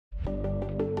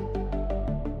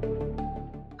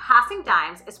Passing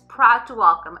Dimes is proud to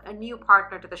welcome a new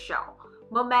partner to the show,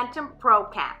 Momentum Pro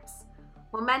Camps.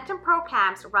 Momentum Pro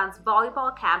Camps runs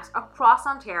volleyball camps across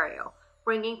Ontario,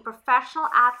 bringing professional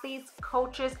athletes,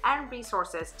 coaches, and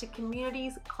resources to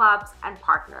communities, clubs, and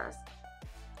partners.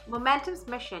 Momentum's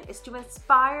mission is to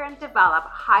inspire and develop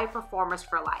high performers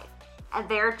for life, and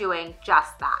they're doing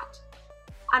just that.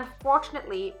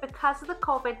 Unfortunately, because of the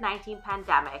COVID-19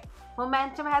 pandemic,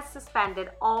 Momentum has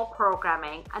suspended all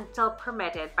programming until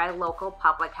permitted by local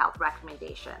public health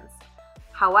recommendations.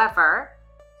 However,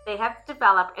 they have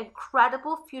developed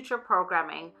incredible future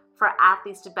programming for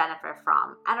athletes to benefit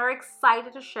from and are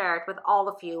excited to share it with all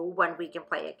of you when we can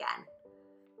play again.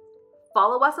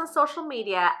 Follow us on social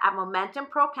media at Momentum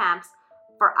Pro Camps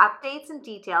for updates and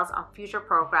details on future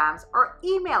programs, or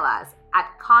email us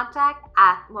at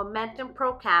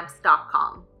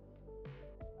contact@momentumprocamps.com.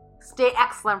 Stay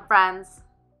excellent, friends.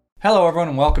 Hello everyone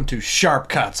and welcome to Sharp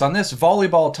Cuts. On this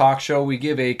volleyball talk show, we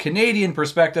give a Canadian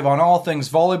perspective on all things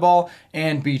volleyball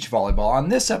and beach volleyball. On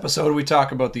this episode, we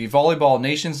talk about the Volleyball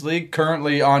Nations League,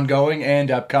 currently ongoing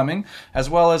and upcoming, as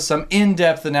well as some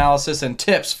in-depth analysis and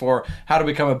tips for how to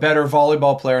become a better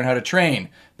volleyball player and how to train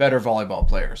better volleyball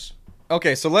players.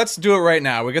 Okay, so let's do it right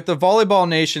now. We got the Volleyball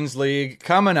Nations League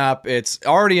coming up. It's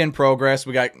already in progress.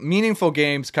 We got meaningful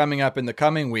games coming up in the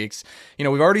coming weeks. You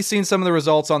know, we've already seen some of the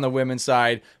results on the women's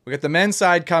side. We got the men's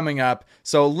side coming up.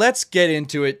 So let's get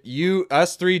into it.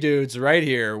 Us three dudes right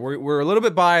here. We're a little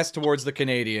bit biased towards the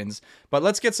Canadians, but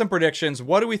let's get some predictions.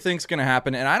 What do we think's going to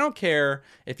happen? And I don't care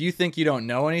if you think you don't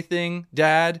know anything,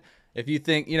 Dad. If you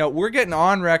think, we're getting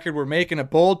on record, we're making a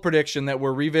bold prediction that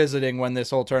we're revisiting when this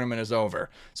whole tournament is over.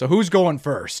 So who's going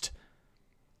first?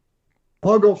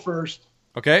 I'll go first.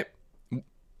 Okay.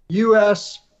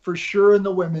 U.S. for sure in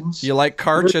the women's. You like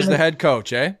Karch as the head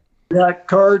coach, eh? Yeah,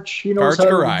 Karch. He knows Karch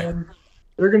how Garai. to win.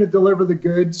 They're going to deliver the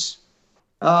goods.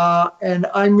 And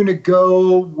I'm going to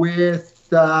go with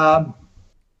the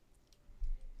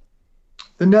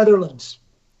Netherlands.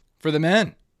 For the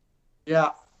men? Yeah.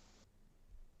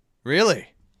 Really?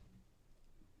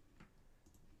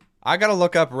 I got to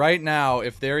look up right now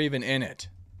if they're even in it.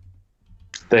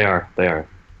 They are.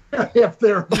 If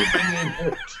they're even in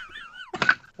it.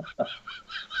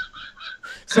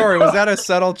 Sorry, was that a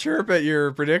subtle chirp at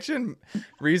your prediction?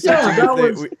 Researching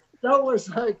That was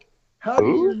like, how do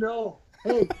you know?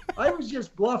 Hey, I was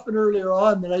just bluffing earlier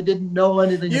on that I didn't know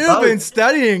anything about it. You've been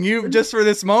studying just for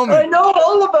this moment. I know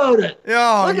all about it.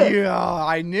 Oh,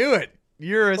 I knew it.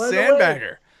 You're a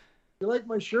sandbagger. You like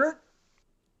my shirt?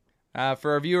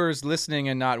 For our viewers listening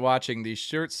and not watching, the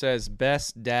shirt says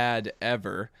 "Best Dad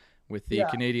Ever" with the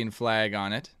Canadian flag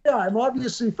on it. Yeah, I'm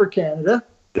obviously for Canada.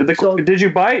 Did you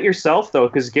buy it yourself, though?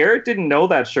 Because Garrett didn't know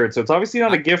that shirt, so it's obviously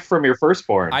not a gift from your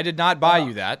firstborn. I did not buy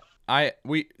you that.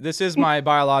 This is my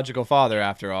biological father,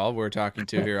 after all, we're talking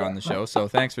to here on the show, so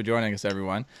thanks for joining us,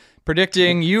 everyone.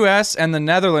 Predicting U.S. and the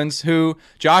Netherlands, who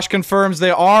Josh confirms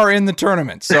they are in the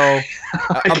tournament. So a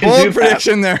bold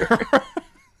prediction there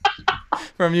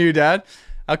from you, Dad.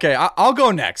 Okay, I'll go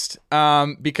next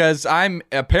because I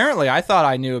thought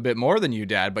I knew a bit more than you,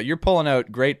 Dad, but you're pulling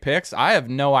out great picks. I have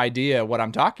no idea what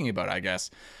I'm talking about, I guess.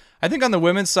 I think on the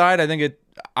women's side,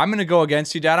 I'm going to go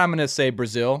against you, Dad. I'm going to say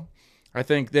Brazil. I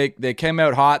think they came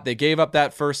out hot. They gave up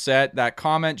that first set. That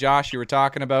comment, Josh, you were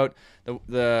talking about,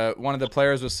 the one of the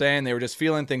players was saying they were just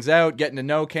feeling things out, getting to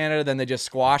know Canada, then they just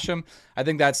squash them. I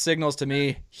think that signals to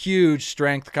me huge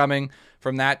strength coming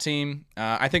from that team.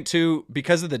 I think, too,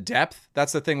 because of the depth,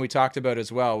 that's the thing we talked about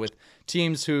as well. With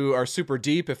teams who are super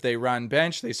deep, if they run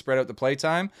bench, they spread out the play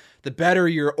time, the better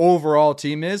your overall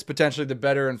team is, potentially the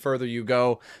better and further you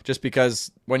go, just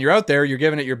because when you're out there, you're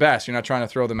giving it your best. You're not trying to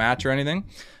throw the match or anything.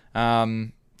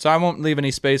 So I won't leave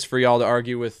any space for y'all to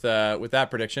argue with that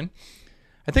prediction.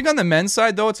 I think on the men's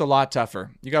side, though, it's a lot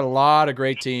tougher. You got a lot of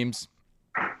great teams,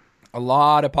 a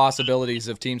lot of possibilities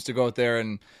of teams to go out there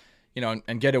and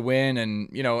get a win. And,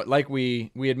 like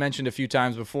we had mentioned a few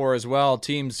times before as well,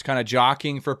 teams kind of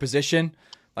jockeying for position.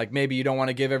 Like maybe you don't want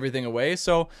to give everything away.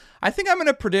 So I think I'm going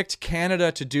to predict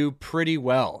Canada to do pretty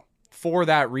well for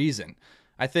that reason.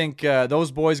 I think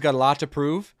those boys got a lot to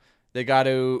prove.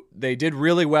 They did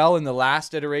really well in the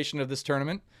last iteration of this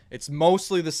tournament. It's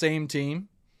mostly the same team.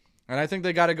 And I think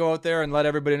they got to go out there and let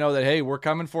everybody know that, hey, we're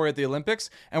coming for you at the Olympics,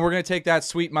 and we're going to take that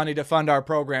sweet money to fund our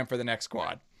program for the next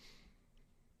squad.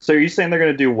 So are you saying they're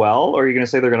going to do well, or are you going to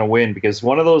say they're going to win? Because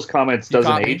one of those comments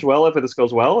doesn't age well if this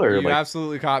goes well. Or you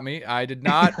absolutely caught me. I did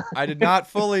not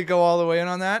fully go all the way in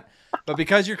on that. But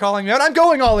because you're calling me out, I'm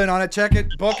going all in on it. Check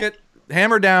it, book it,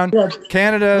 hammer down.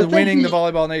 Canada winning the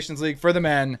Volleyball Nations League for the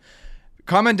men.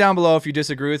 Comment down below if you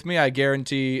disagree with me. I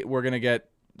guarantee we're going to get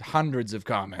hundreds of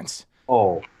comments.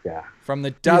 Oh, yeah. From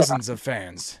the dozens of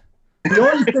fans.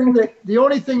 The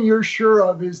only thing you're sure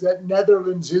of is that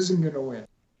Netherlands isn't going to win.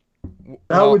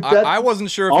 I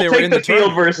wasn't sure if they were in the the field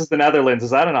tournament. versus the Netherlands. Is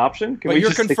that an option? But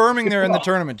you're confirming they're in the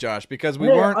tournament, Josh, because we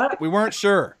weren't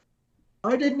sure.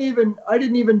 I didn't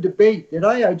even debate, did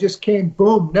I? I just came,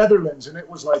 boom, Netherlands, and it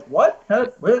was like, what?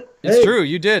 What? It's true,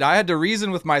 you did. I had to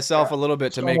reason with myself a little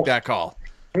bit to make that call.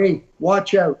 Hey,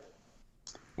 watch out.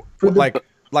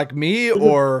 Like me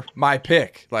or my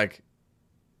pick? Like,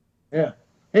 yeah.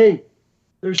 Hey,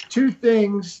 there's two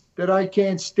things that I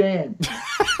can't stand.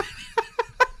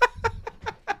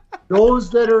 Those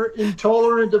that are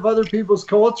intolerant of other people's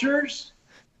cultures,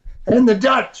 and the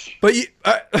Dutch. But you,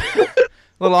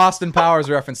 little Austin Powers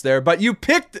reference there. But you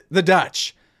picked the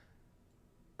Dutch.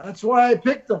 That's why I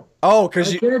picked them. Oh,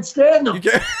 because I can't stand them. You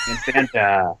can't.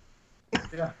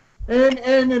 Yeah,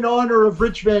 and in honor of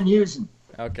Rich Van Heusen.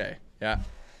 Okay, yeah.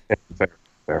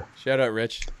 Fair. Shout out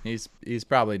Rich. He's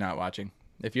probably not watching.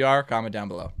 If you are, comment down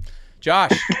below.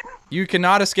 Josh, you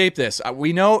cannot escape this.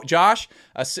 We know, Josh,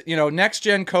 next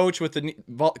gen coach with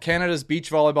Canada's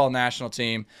beach volleyball national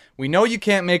team. We know you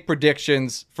can't make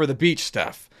predictions for the beach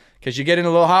stuff because you get in a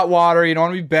little hot water. You don't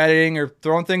want to be betting or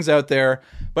throwing things out there.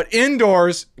 But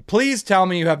indoors, please tell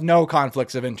me you have no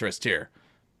conflicts of interest here.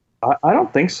 I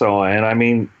don't think so. And I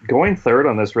mean, going third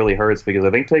on this really hurts because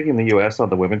I think taking the U.S. on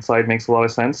the women's side makes a lot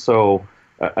of sense. So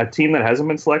a team that hasn't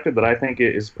been selected that I think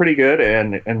is pretty good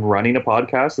and running a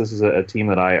podcast, this is a team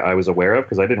that I was aware of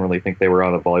because I didn't really think they were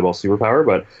on the volleyball superpower.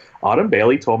 But Autumn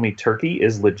Bailey told me Turkey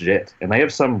is legit and they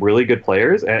have some really good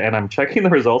players. And I'm checking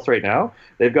the results right now.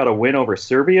 They've got a win over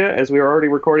Serbia as we are already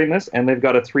recording this, and they've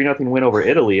got a 3-0 win over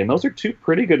Italy. And those are two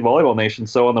pretty good volleyball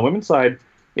nations. So on the women's side,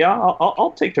 yeah,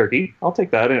 I'll take Turkey. I'll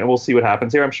take that, and we'll see what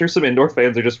happens here. I'm sure some indoor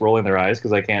fans are just rolling their eyes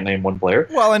because I can't name one player.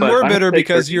 Well, and we're bitter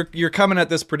because you're coming at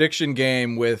this prediction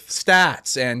game with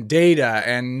stats and data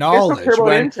and knowledge.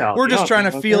 When we're just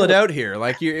trying to feel it out here.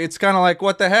 Like it's kind of like,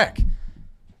 what the heck?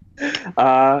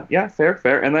 Yeah,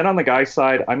 fair. And then on the guys'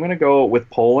 side, I'm going to go with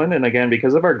Poland. And again,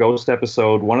 because of our Ghost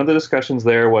episode, one of the discussions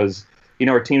there was,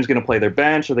 our team's going to play their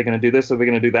bench. Are they going to do this? Are they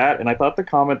going to do that? And I thought the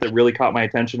comment that really caught my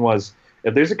attention was,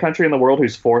 if there's a country in the world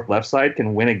whose fourth left side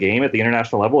can win a game at the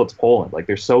international level, it's Poland. Like,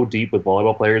 they're so deep with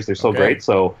volleyball players. They're so great.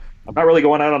 So I'm not really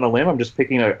going out on a limb. I'm just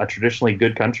picking a traditionally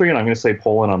good country, and I'm going to say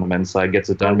Poland on the men's side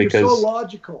gets it done because... You're so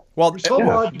logical. Well,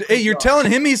 hey, you're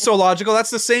telling him he's so logical.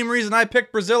 That's the same reason I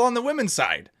picked Brazil on the women's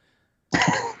side.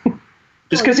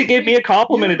 Just because he gave me a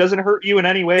compliment, it doesn't hurt you in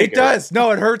any way. It does. No,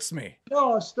 it hurts me.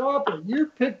 No, stop it. You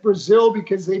picked Brazil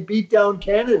because they beat down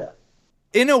Canada.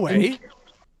 In a way.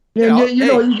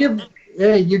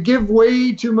 You give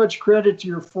way too much credit to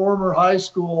your former high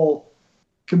school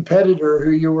competitor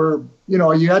who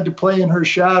you had to play in her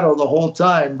shadow the whole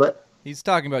time. But he's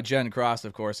talking about Jen Cross,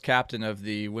 of course, captain of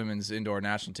the women's indoor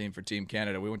national team for Team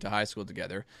Canada. We went to high school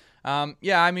together.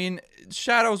 I mean,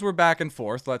 shadows were back and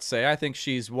forth, let's say. I think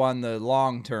she's won the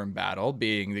long-term battle,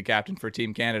 being the captain for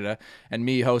Team Canada, and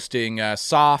me hosting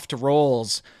Soft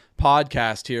Rolls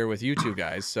podcast here with you two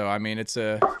guys. So, I mean, it's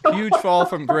a huge fall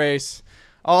from grace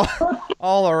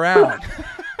all around.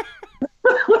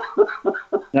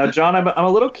 Now, John, I'm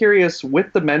a little curious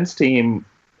with the men's team.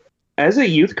 As a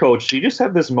youth coach, do you just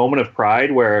have this moment of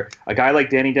pride where a guy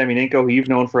like Danny Demyanenko, who you've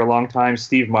known for a long time,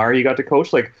 Steve Marr, you got to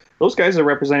coach, like, those guys are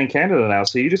representing Canada now.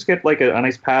 So you just get like a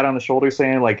nice pat on the shoulder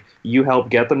saying like you helped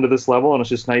get them to this level. And it's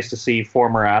just nice to see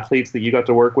former athletes that you got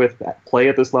to work with play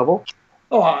at this level.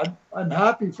 Oh, I'm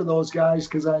happy for those guys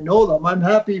because I know them. I'm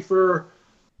happy for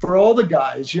all the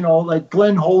guys, like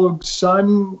Glenn Hoag's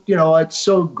son, it's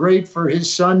so great for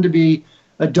his son to be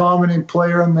a dominant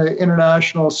player on the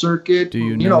international circuit. Do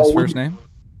you know his first name?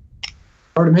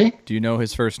 Pardon me? Do you know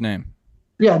his first name?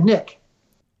 Yeah, Nick.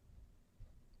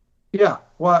 Yeah.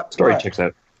 What story checks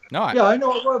out? No, I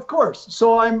know. Well, of course.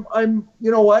 So I'm.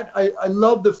 You know what? I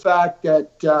love the fact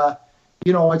that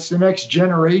it's the next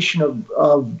generation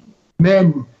of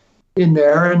men in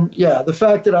there, and the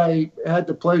fact that I had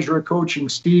the pleasure of coaching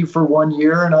Steve for 1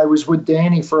 year, and I was with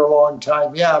Danny for a long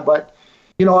time. Yeah, but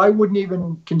I wouldn't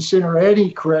even consider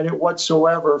any credit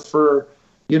whatsoever for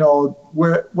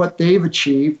what they've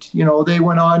achieved. They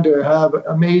went on to have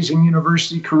amazing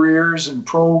university careers and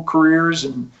pro careers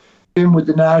and been with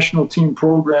the national team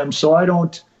program. So I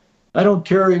don't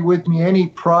carry with me any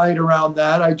pride around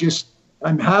that.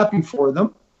 I'm happy for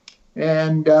them.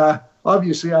 And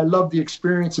obviously I love the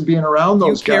experience of being around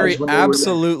those guys. You carry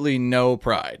absolutely no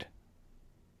pride.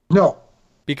 No.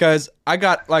 Because I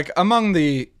got, like, among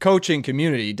the coaching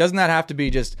community, doesn't that have to be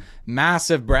just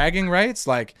massive bragging rights?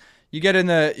 Like, you get in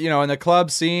the, in the club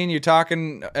scene, you're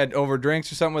talking over drinks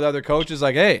or something with other coaches,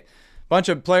 like, hey, bunch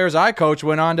of players I coach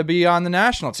went on to be on the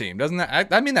national team. Doesn't that?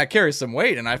 I mean, that carries some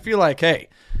weight, and I feel like, hey,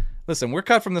 listen, we're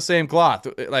cut from the same cloth.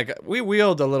 Like we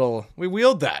wield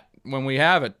that when we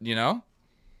have it, you know.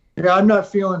 Yeah, I'm not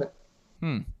feeling it.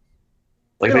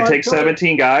 Like they take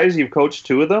 17 guys, you've coached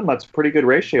 2 of them. That's a pretty good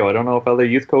ratio. I don't know if other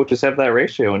youth coaches have that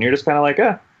ratio, and you're just kind of like,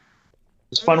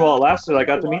 it's fun while it lasted. I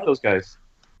got to meet those guys.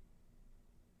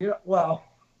 Yeah, well,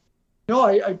 no,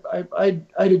 I'd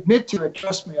admit to it.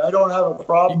 Trust me, I don't have a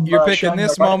problem. You're picking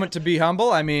this moment to be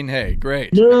humble. I mean, hey,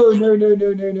 great. No.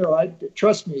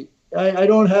 Trust me, I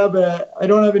don't have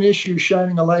an issue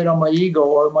shining a light on my ego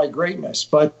or my greatness.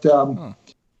 But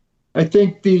I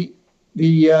think the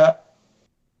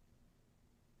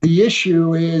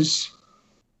issue is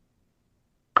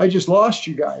I just lost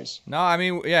you guys. No, I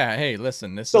mean, yeah. Hey,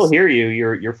 listen. Hear you.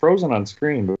 You're frozen on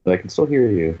screen, but I can still hear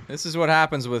you. This is what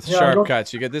happens with sharp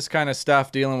cuts. You get this kind of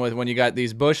stuff dealing with when you got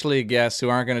these bush league guests who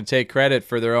aren't going to take credit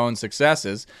for their own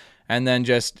successes, and then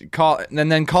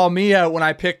call me out when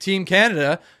I pick Team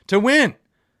Canada to win.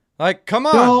 Like, come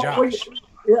on, Josh.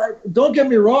 Don't get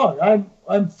me wrong.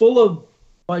 I'm full of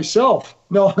myself.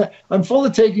 No, I'm full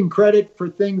of taking credit for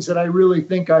things that I really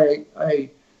think I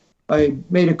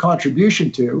made a contribution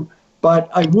to, but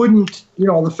I wouldn't,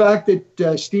 the fact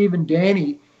that Steve and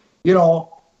Danny,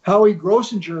 Howie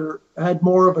Grossinger had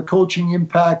more of a coaching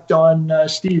impact on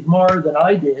Steve Marr than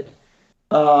I did.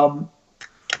 So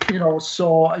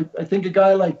I think a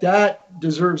guy like that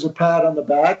deserves a pat on the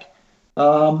back.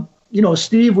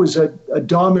 Steve was a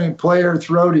dominant player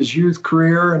throughout his youth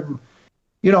career, and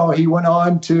he went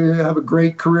on to have a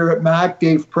great career at Mac.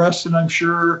 Dave Preston, I'm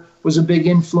sure, was a big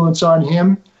influence on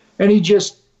him. And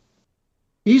he's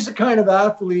the kind of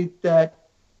athlete that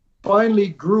finally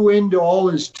grew into all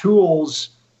his tools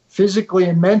physically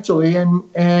and mentally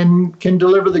and can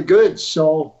deliver the goods.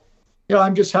 So,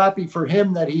 I'm just happy for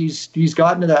him that he's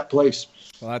gotten to that place.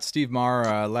 Well, that's Steve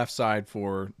Marr, left side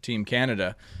for Team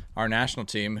Canada, our national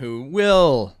team, who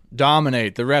will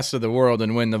dominate the rest of the world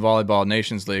and win the Volleyball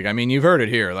Nations League. I mean, you've heard it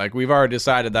here. Like, we've already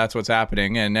decided that's what's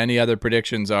happening, and any other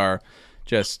predictions are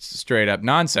just straight up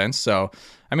nonsense. So,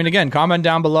 I mean, again, comment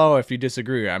down below if you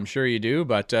disagree. I'm sure you do,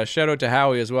 but shout out to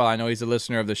Howie as well. I know he's a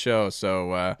listener of the show,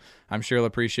 so I'm sure he'll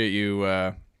appreciate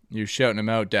you shouting him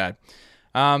out, Dad.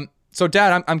 So,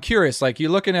 Dad, I'm curious. Like,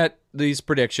 you're looking at these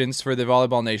predictions for the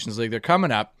Volleyball Nations League. They're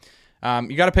coming up.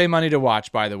 You got to pay money to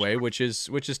watch, by the way, which is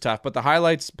tough. But the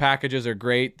highlights packages are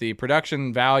great. The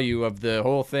production value of the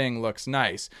whole thing looks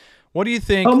nice. What do you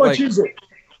think? How much is it?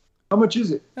 How much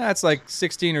is it? That's like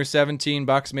 $16 or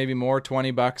 $17, maybe more,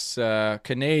 $20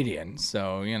 Canadian.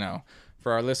 So,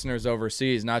 for our listeners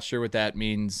overseas, not sure what that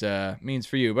means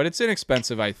for you, but it's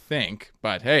inexpensive, I think.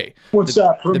 But hey, what's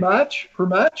that per match? Per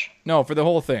match? No, for the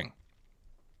whole thing.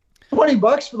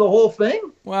 $20 for the whole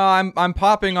thing? Well, I'm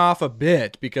popping off a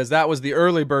bit because that was the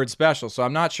early bird special, so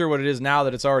I'm not sure what it is now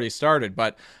that it's already started.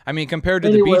 But I mean, compared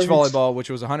to the beach volleyball, which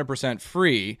was 100%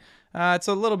 free, it's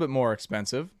a little bit more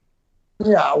expensive.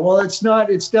 Yeah, well, it's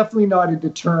definitely not a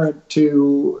deterrent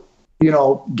to,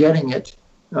 getting it.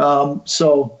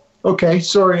 Okay,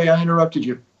 sorry, I interrupted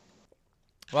you.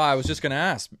 Well, I was just going to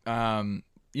ask,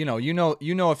 you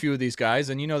know a few of these guys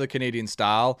and the Canadian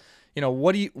style,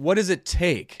 what does it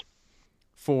take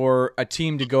for a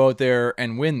team to go out there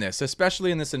and win this,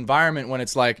 especially in this environment when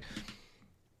it's like,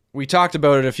 we talked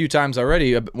about it a few times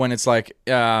already, when it's like,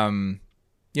 you're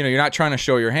not trying to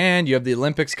show your hand, you have the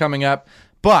Olympics coming up,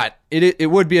 but it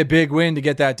would be a big win to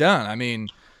get that done. I mean,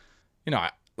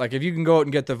 like if you can go out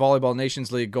and get the Volleyball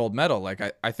Nations League gold medal, like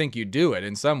I think you do it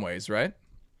in some ways, right?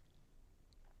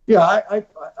 Yeah,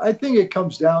 I think it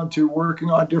comes down to working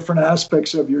on different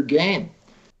aspects of your game.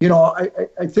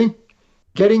 I think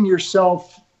getting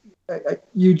yourself,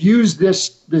 you'd use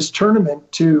this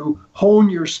tournament to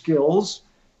hone your skills,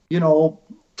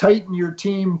 tighten your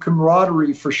team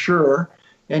camaraderie for sure,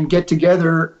 and get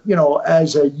together,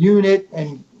 as a unit.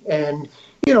 And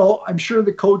I'm sure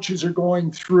the coaches are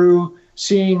going through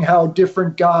seeing how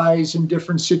different guys in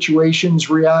different situations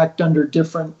react under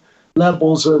different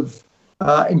levels of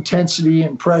intensity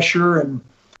and pressure. And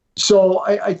so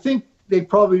I think they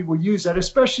probably will use that,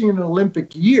 especially in an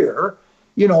Olympic year,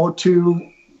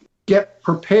 to get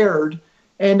prepared.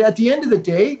 And at the end of the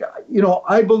day,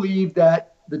 I believe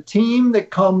that the team that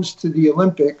comes to the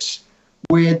Olympics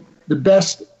with the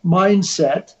best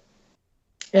mindset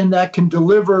and that can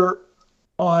deliver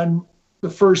on the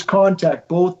first contact,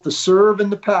 both the serve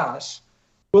and the pass,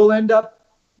 will end up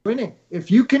winning.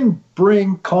 If you can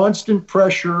bring constant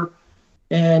pressure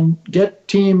and get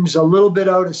teams a little bit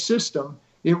out of system,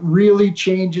 it really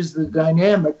changes the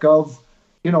dynamic of,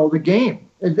 the game.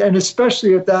 And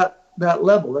especially at that that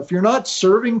level. If you're not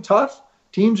serving tough,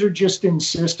 teams are just in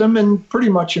system and pretty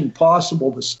much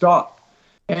impossible to stop.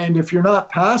 And if you're not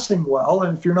passing well,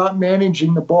 and if you're not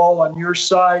managing the ball on your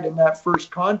side in that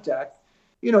first contact,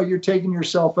 you're taking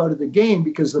yourself out of the game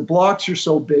because the blocks are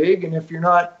so big. And if you're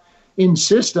not in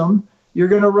system, you're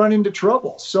going to run into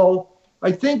trouble. So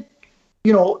I think,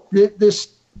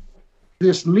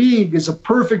 this league is a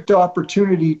perfect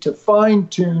opportunity to fine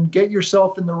tune, get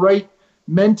yourself in the right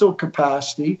mental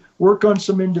capacity, work on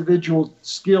some individual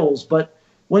skills. But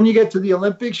when you get to the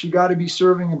Olympics, you got to be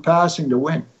serving and passing to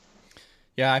win.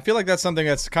 Yeah, I feel like that's something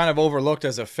that's kind of overlooked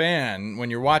as a fan when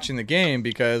you're watching the game,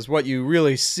 because what you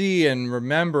really see and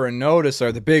remember and notice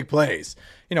are the big plays.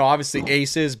 Obviously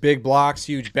aces, big blocks,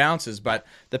 huge bounces, but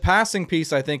the passing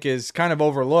piece I think is kind of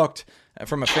overlooked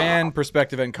from a fan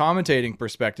perspective and commentating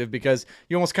perspective, because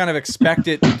you almost kind of expect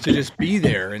it to just be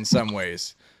there in some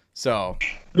ways. So,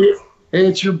 hey,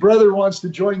 it's your brother wants to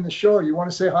join the show. You want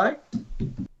to say hi?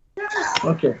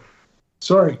 Okay.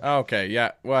 Sorry. Okay,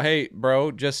 yeah. Well, hey,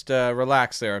 bro, just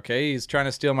relax there, okay? He's trying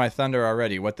to steal my thunder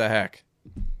already. What the heck?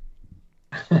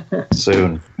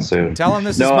 Soon. Tell him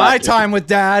this is my time with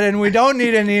Dad, and we don't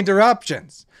need any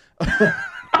interruptions.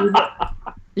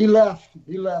 He left.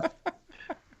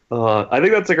 I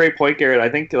think that's a great point, Garrett. I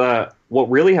think what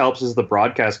really helps is the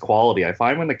broadcast quality. I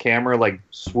find when the camera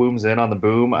swooms in on the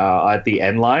boom at the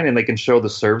end line, and they can show the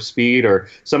serve speed or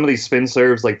some of these spin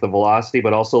serves, like the velocity,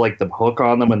 but also the hook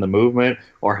on them and the movement,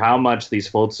 or how much these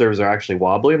float serves are actually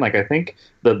wobbling. I think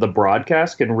the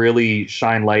broadcast can really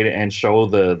shine light and show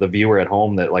the viewer at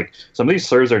home that some of these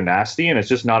serves are nasty, and it's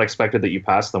just not expected that you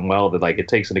pass them well. That it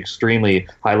takes an extremely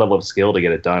high level of skill to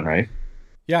get it done, right?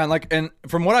 Yeah, and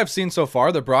from what I've seen so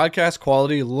far, the broadcast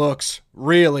quality looks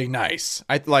really nice.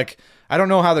 I don't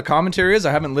know how the commentary is.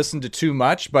 I haven't listened to too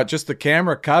much, but just the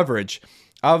camera coverage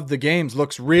of the games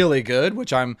looks really good,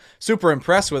 which I'm super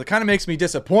impressed with. It kind of makes me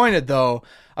disappointed, though,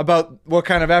 about what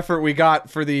kind of effort we got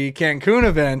for the Cancun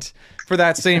event for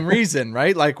that same reason,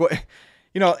 right?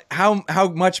 How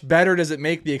much better does it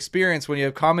make the experience when you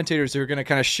have commentators who are going to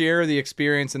kind of share the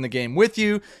experience in the game with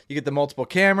you? You get the multiple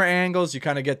camera angles. You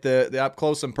kind of get the up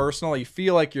close and personal. You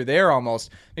feel like you're there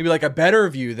almost, maybe a better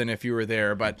view than if you were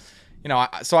there. But,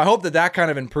 so I hope that kind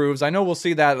of improves. I know we'll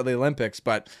see that at the Olympics,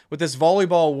 but with this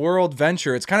volleyball world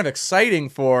venture, it's kind of exciting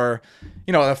for,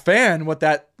 a fan, what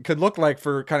that could look like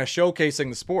for kind of showcasing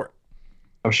the sport.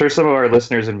 I'm sure some of our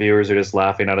listeners and viewers are just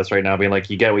laughing at us right now, being like,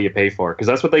 you get what you pay for. Because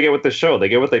that's what they get with the show. They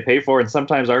get what they pay for, and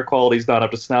sometimes our quality's not up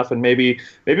to snuff, and maybe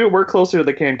we're closer to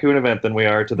the Cancun event than we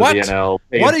are to the VNL.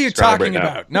 What are you talking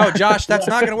about? No, Josh, that's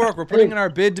not going to work. We're putting in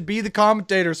our bid to be the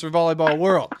commentators for Volleyball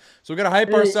World. So we've got to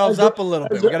hype ourselves up a little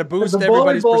bit. We've got to boost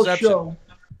everybody's perception.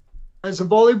 As a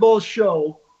volleyball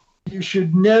show, you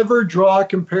should never draw a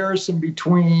comparison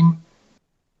between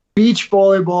beach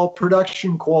volleyball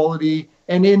production quality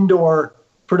and indoor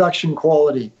production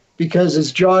quality, because as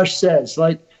Josh says,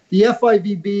 the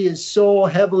FIVB is so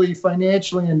heavily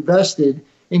financially invested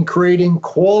in creating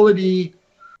quality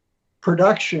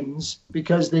productions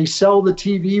because they sell the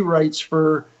TV rights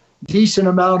for decent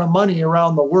amount of money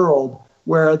around the world,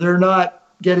 where they're not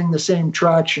getting the same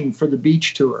traction for the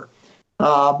beach tour.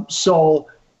 So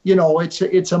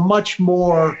it's a much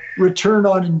more return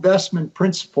on investment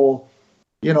principle,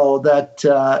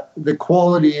 that the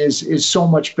quality is so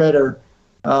much better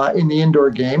in the indoor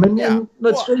game. And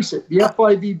let's face it, the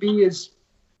FIVB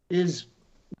is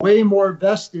way more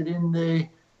vested in the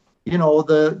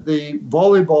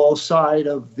volleyball side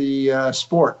of the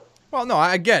sport. Well, no,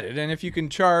 I get it. And if you can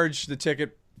charge the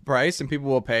ticket price and people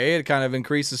will pay, it kind of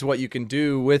increases what you can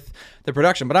do with the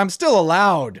production. But I'm still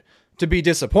allowed to be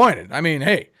disappointed. I mean,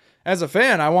 hey, as a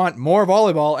fan, I want more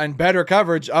volleyball and better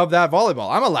coverage of that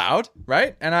volleyball. I'm allowed,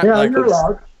 right? And you're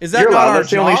allowed. Is that not our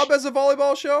job as a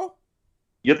volleyball show?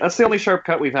 Yeah, that's the only sharp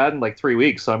cut we've had in 3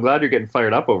 weeks, so I'm glad you're getting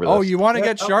fired up over this. Oh, you want to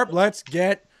get sharp? Let's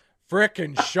get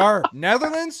frickin' sharp.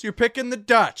 Netherlands, you're picking the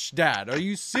Dutch, Dad. Are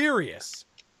you serious?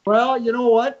 Well, you know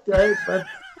what?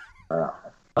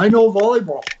 I know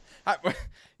volleyball.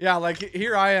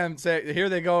 Here I am. Here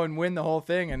they go and win the whole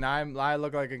thing, and I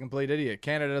look like a complete idiot.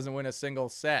 Canada doesn't win a single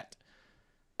set.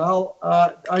 Well,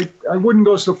 I wouldn't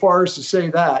go so far as to say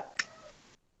that.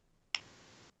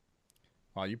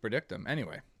 Well, you predict them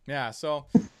anyway. Yeah, so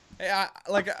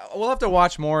we'll have to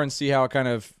watch more and see how it kind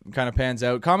of pans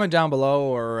out. Comment down below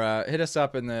or hit us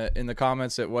up in the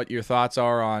comments at what your thoughts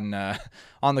are on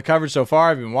the coverage so far.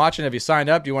 Have you been watching? Have you signed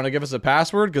up? Do you want to give us a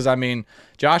password? Because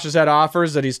Josh has had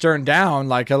offers that he's turned down.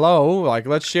 Hello,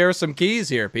 let's share some keys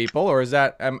here, people. Or is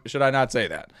that should I not say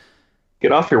that?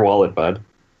 Get off your wallet, bud.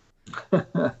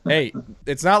 Hey,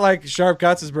 it's not like Sharp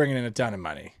Cuts is bringing in a ton of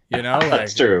money. Like,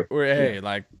 That's true.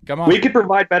 Like, come on. We could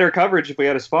provide better coverage if we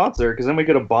had a sponsor, because then we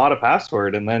could have bought a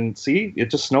password, and then see, it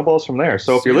just snowballs from there.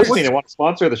 So if you're listening and want to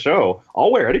sponsor the show,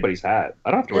 I'll wear anybody's hat.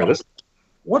 I don't have to wear this.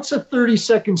 What's a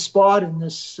 30-second spot in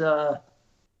this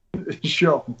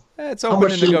show? It's open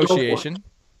to negotiation.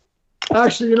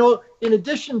 Actually, in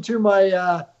addition to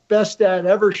my best dad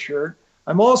ever shirt,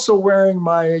 I'm also wearing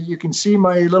you can see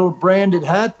my little branded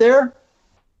hat there.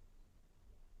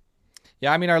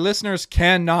 Yeah, I mean, our listeners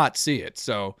cannot see it,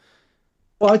 so.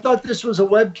 Well, I thought this was a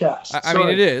webcast. I mean,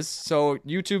 it is. So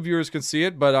YouTube viewers can see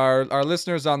it, but our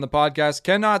listeners on the podcast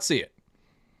cannot see it.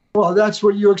 Well, that's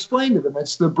what you explained to them.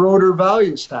 It's the Broder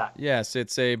Values hat. Yes,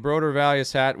 it's a Broder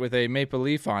Values hat with a maple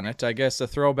leaf on it. I guess a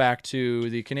throwback to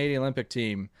the Canadian Olympic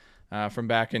team from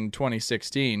back in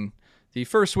 2016. The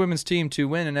first women's team to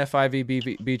win an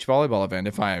FIVB beach volleyball event,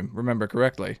 if I remember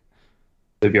correctly.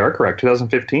 If you are correct,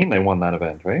 2015 they won that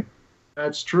event, right?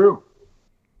 That's true.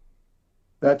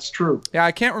 Yeah,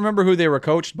 I can't remember who they were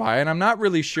coached by, and I'm not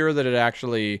really sure that it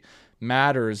actually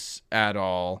matters at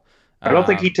all. I don't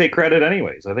think he'd take credit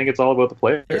anyways. I think it's all about the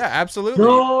players. Yeah, absolutely.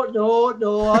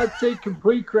 No. I take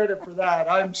complete credit for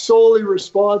that. I'm solely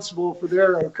responsible for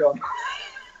their outcome.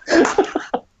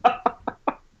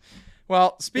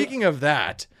 Well, speaking of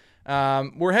that,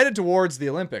 we're headed towards the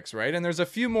Olympics, right? And there's a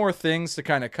few more things to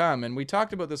kind of come. And we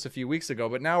talked about this a few weeks ago,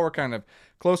 but now we're kind of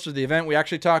closer to the event. We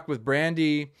actually talked with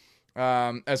Brandy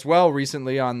as well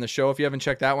recently on the show. If you haven't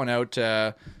checked that one out,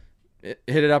 hit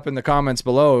it up in the comments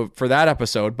below for that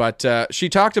episode. But she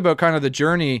talked about kind of the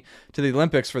journey to the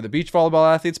Olympics for the beach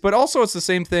volleyball athletes, but also it's the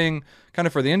same thing kind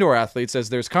of for the indoor athletes, as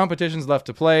there's competitions left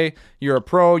to play. You're a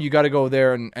pro, you got to go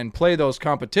there and play those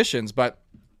competitions. But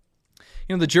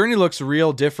the journey looks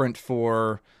real different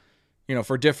for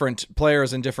different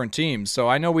players and different teams. So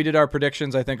I know we did our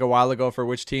predictions, I think, a while ago for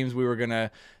which teams we were going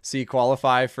to see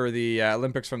qualify for the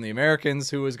Olympics from the Americans,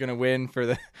 who was going to win for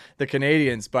the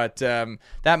Canadians. But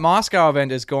that Moscow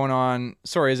event is going on.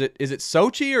 Sorry, is it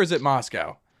Sochi or is it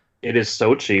Moscow? It is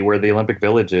Sochi, where the Olympic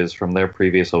Village is from their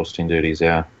previous hosting duties,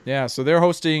 yeah. Yeah, so they're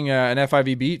hosting an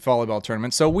FIV beach volleyball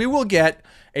tournament. So we will get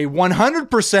a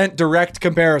 100% direct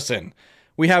comparison.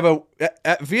 We have a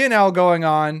VNL going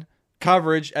on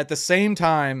coverage at the same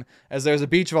time as there's a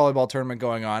beach volleyball tournament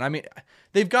going on. I mean,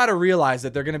 they've got to realize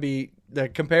that they're going to be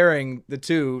comparing the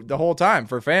two the whole time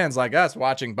for fans like us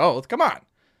watching both. Come on.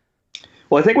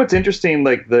 Well, I think what's interesting,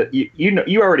 like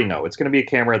you already know it's going to be a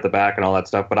camera at the back and all that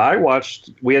stuff. But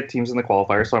we had teams in the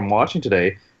qualifier, so I'm watching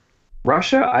today.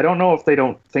 Russia, I don't know if they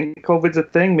don't think COVID's a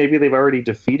thing. Maybe they've already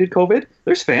defeated COVID.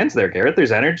 There's fans there, Garrett.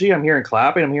 There's energy. I'm hearing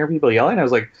clapping. I'm hearing people yelling. I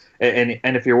was like, and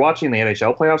if you're watching the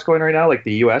NHL playoffs going right now, like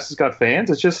the U.S. has got fans.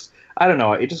 It's just, I don't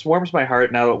know. It just warms my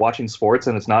heart now that watching sports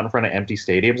and it's not in front of empty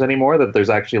stadiums anymore, that there's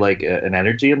actually like an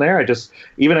energy in there.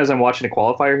 Even as I'm watching a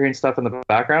qualifier, hearing stuff in the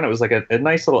background, it was like a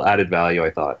nice little added value,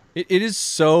 I thought. It is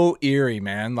so eerie,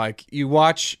 man. Like you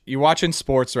watching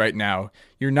sports right now,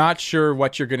 you're not sure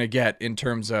what you're going to get in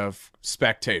terms of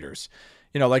spectators.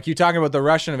 Like you talking about the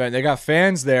Russian event, they got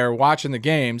fans there watching the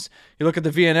games. You look at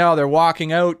the VNL, they're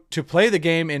walking out to play the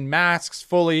game in masks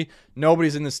fully.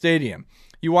 Nobody's in the stadium.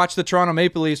 You watch the Toronto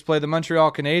Maple Leafs play the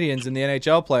Montreal Canadiens in the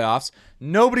NHL playoffs.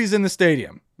 Nobody's in the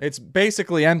stadium. It's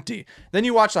basically empty. Then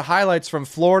you watch the highlights from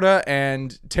Florida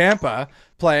and Tampa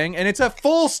playing, and it's a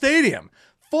full stadium.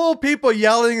 Full people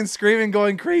yelling and screaming,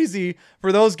 going crazy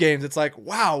for those games. It's like,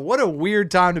 wow, what a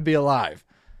weird time to be alive.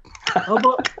 How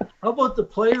about the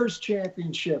Players'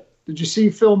 Championship? Did you see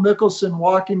Phil Mickelson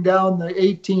walking down the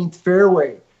 18th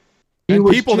fairway? He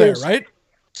was people there, right?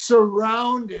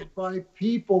 Surrounded by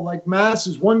people like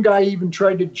masses. One guy even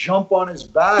tried to jump on his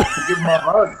back to give him a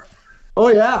hug. Oh,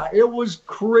 yeah, it was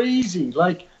crazy.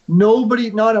 Like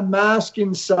nobody, not a mask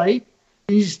in sight.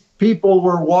 These people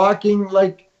were walking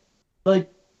like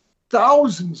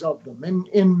thousands of them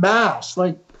in mass,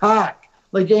 like pack,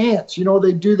 like ants.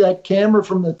 They do that camera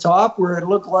from the top where it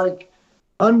looked like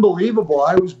unbelievable.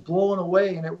 I was blown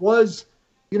away. And it was,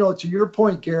 to your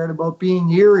point, Garrett, about being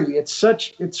eerie,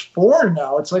 it's foreign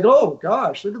now. It's like, oh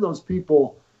gosh, look at those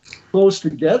people close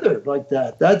together like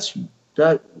that.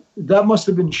 That must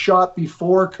have been shot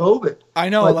before COVID. I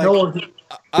know,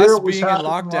 us being in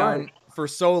lockdown for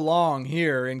so long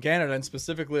here in Canada and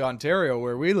specifically Ontario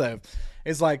where we live,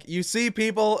 is like you see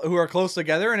people who are close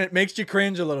together and it makes you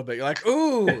cringe a little bit. You're like,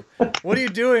 ooh, what are you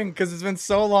doing? Because it's been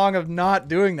so long of not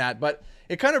doing that. But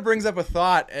it kind of brings up a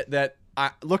thought that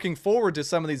looking forward to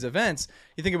some of these events,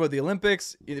 you think about the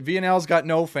Olympics, the VNL's got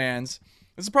no fans.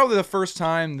 This is probably the first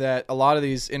time that a lot of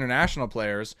these international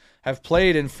players have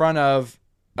played in front of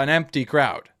an empty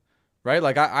crowd, right?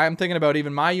 Like I'm thinking about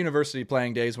even my university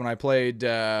playing days when I played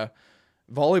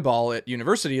volleyball at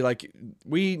university. Like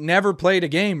we never played a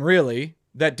game really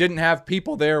that didn't have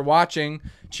people there watching,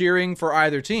 cheering for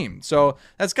either team. So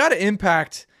that's got to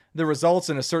impact the results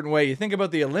in a certain way. You think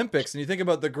about the Olympics and you think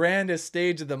about the grandest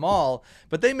stage of them all,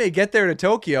 but they may get there to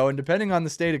Tokyo, and depending on the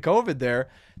state of COVID there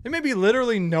may be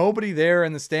literally nobody there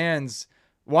in the stands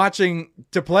watching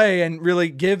to play and really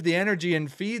give the energy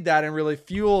and feed that and really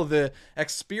fuel the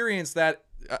experience that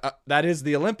that is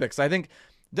the Olympics. I think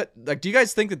that, like, do you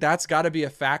guys think that that's got to be a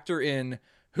factor in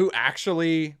who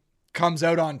actually comes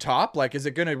out on top? Like, is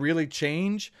it going to really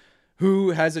change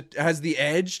who has the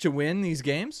edge to win these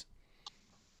games?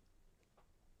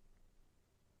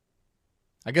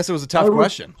 I guess it was a tough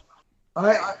question.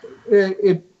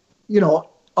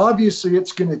 Obviously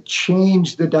it's going to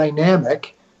change the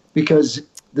dynamic because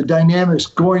the dynamic's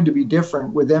going to be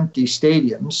different with empty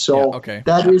stadiums. So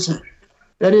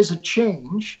that is a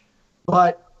change,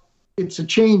 but it's a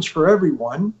change for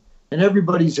everyone, and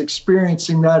everybody's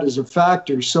experiencing that as a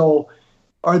factor. So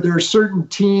are there certain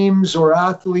teams or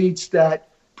athletes that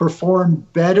perform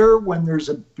better when there's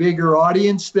a bigger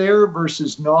audience there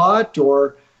versus not,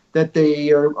 or that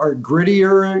they are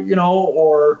grittier,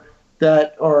 or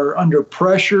that are under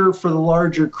pressure for the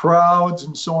larger crowds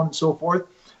and so on and so forth?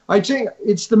 I think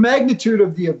it's the magnitude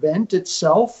of the event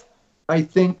itself. I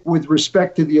think with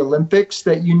respect to the Olympics,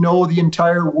 that the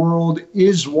entire world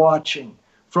is watching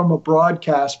from a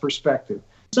broadcast perspective.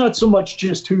 It's not so much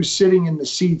just who's sitting in the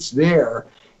seats there.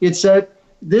 It's that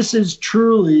this is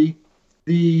truly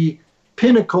the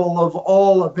pinnacle of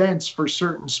all events for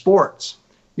certain sports.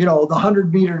 The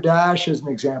 100-meter dash, as an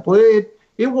example,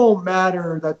 it won't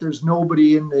matter that there's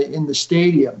nobody in the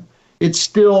stadium. It's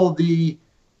still the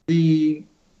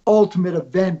ultimate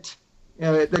event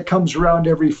that comes around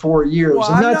every 4 years.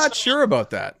 Well, I'm not sure about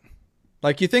that.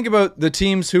 Like, you think about the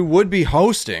teams who would be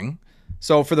hosting.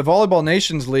 So for the Volleyball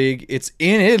Nations League, it's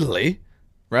in Italy,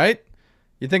 right?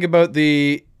 You think about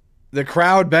the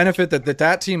crowd benefit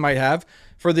that team might have.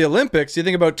 For the Olympics, you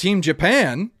think about Team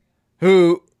Japan,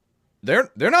 who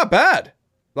they're not bad.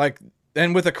 Like,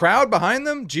 and with a crowd behind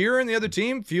them, jeering the other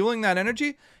team, fueling that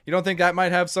energy, you don't think that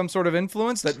might have some sort of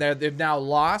influence that they've now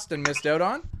lost and missed out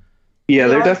on? Yeah,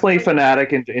 they're definitely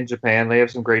fanatic in Japan. They have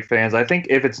some great fans. I think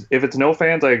if it's no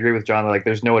fans, I agree with John. Like,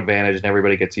 there's no advantage, and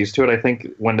everybody gets used to it. I think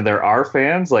when there are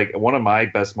fans, like one of my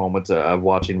best moments of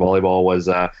watching volleyball was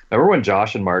remember when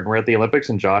Josh and Martin were at the Olympics,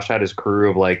 and Josh had his crew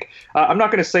of I'm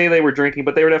not going to say they were drinking,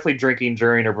 but they were definitely drinking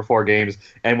during or before games.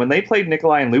 And when they played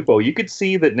Nikolai and Lupo, you could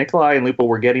see that Nikolai and Lupo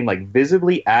were getting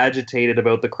visibly agitated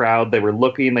about the crowd. They were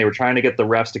trying to get the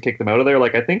refs to kick them out of there.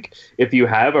 I think if you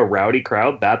have a rowdy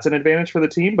crowd, that's an advantage for the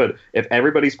team. But if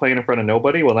everybody's playing in front of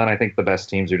nobody, well, then I think the best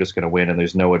teams are just going to win, and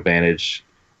there's no advantage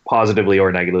positively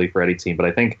or negatively for any team. But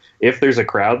I think if there's a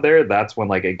crowd there, that's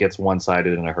when it gets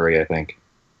one-sided in a hurry, I think.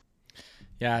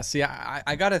 Yeah, see,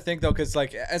 I got to think, though, because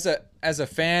as a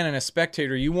fan and a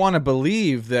spectator, you want to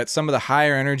believe that some of the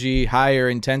higher energy, higher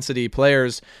intensity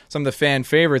players, some of the fan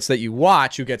favorites that you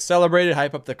watch, who get celebrated,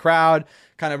 hype up the crowd,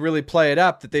 kind of really play it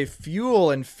up, that they fuel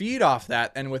and feed off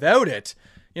that. And without it,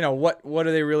 what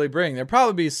do they really bring? They'll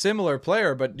probably be a similar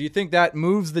player, but do you think that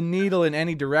moves the needle in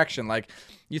any direction? Like,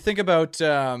 you think about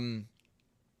a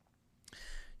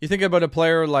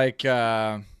player like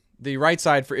the right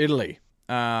side for Italy,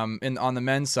 on the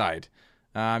men's side.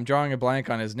 I'm drawing a blank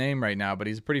on his name right now, but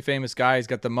he's a pretty famous guy. He's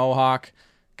got the mohawk.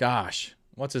 Gosh,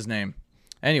 what's his name?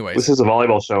 Anyways, this is a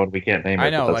volleyball show and we can't name it.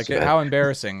 I know, how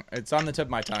embarrassing. It's on the tip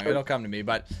of my tongue. It'll come to me.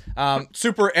 But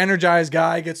super energized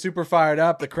guy, gets super fired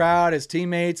up. The crowd, his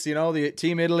teammates, the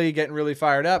Team Italy getting really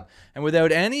fired up. And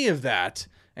without any of that,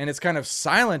 and it's kind of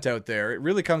silent out there, it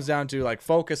really comes down to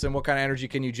focus and what kind of energy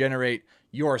can you generate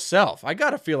yourself. I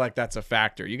got to feel like that's a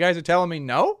factor. You guys are telling me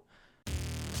no?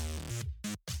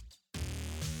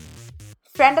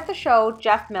 Friend of the show,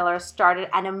 Jeff Miller, started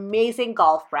an amazing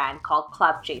golf brand called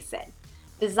Club Jason.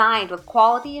 Designed with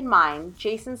quality in mind,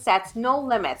 Jason sets no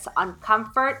limits on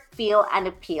comfort, feel, and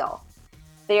appeal.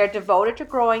 They are devoted to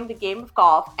growing the game of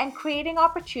golf and creating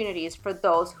opportunities for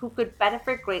those who could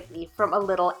benefit greatly from a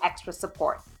little extra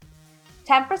support.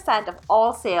 10% of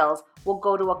all sales will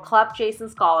go to a Club Jason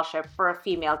scholarship for a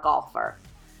female golfer.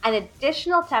 An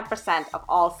additional 10% of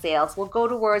all sales will go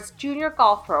towards junior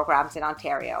golf programs in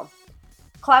Ontario.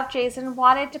 Club Jason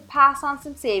wanted to pass on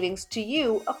some savings to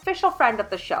you, official friend of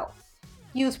the show.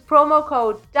 Use promo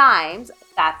code DIMES,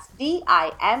 that's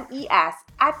DIMES,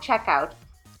 at checkout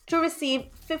to receive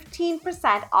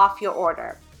 15% off your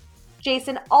order.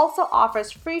 Jason also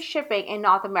offers free shipping in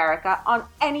North America on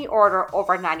any order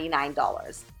over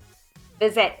 $99.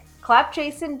 Visit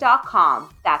clubjason.com,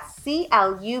 that's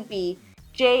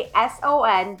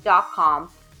CLUBJSON.com,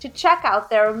 to check out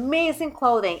their amazing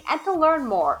clothing and to learn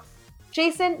more.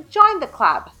 Jason, join the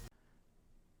club.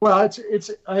 Well,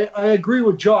 I agree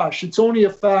with Josh. It's only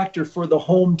a factor for the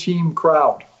home team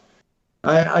crowd.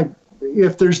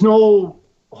 If there's no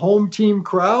home team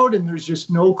crowd and there's just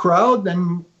no crowd,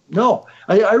 then no.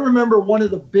 I remember one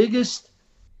of the biggest,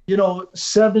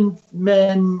 seventh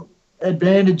men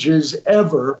advantages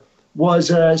ever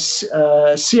was a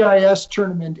CIS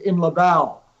tournament in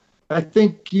Laval. I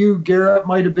think you, Garrett,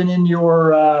 might have been in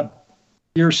your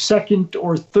second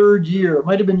or third year. It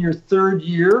might have been your third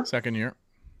year. Second year.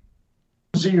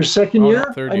 Was it your second year?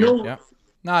 No, third year. Yeah.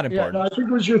 Not important. Yeah, no, I think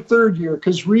it was your third year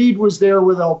because Reed was there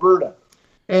with Alberta.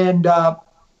 And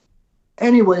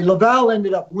anyway, Laval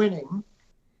ended up winning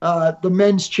the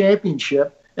men's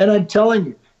championship. And I'm telling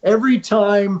you, every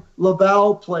time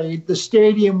Laval played, the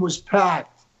stadium was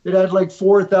packed. It had like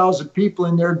 4,000 people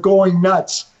in there going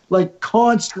nuts, like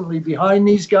constantly behind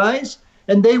these guys.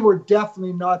 And they were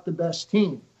definitely not the best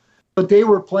team. But they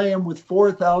were playing with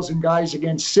 4,000 guys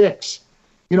against 6.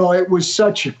 It was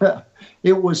such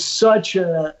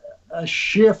a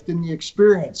shift in the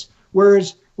experience.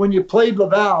 Whereas when you played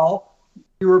Laval,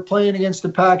 you were playing against a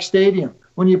packed stadium.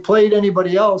 When you played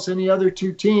anybody else, any other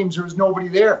two teams, there was nobody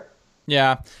there.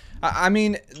 Yeah. I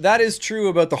mean, that is true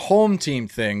about the home team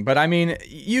thing, but I mean,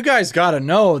 you guys got to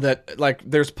know that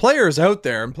there's players out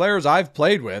there and players I've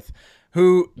played with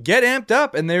who get amped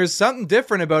up, and there's something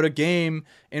different about a game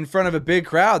in front of a big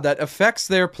crowd that affects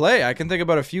their play. I can think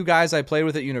about a few guys I played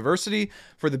with at university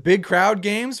for the big crowd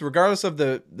games, regardless of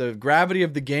the gravity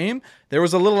of the game. There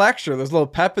was a little extra. There's a little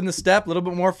pep in the step, a little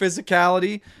bit more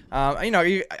physicality.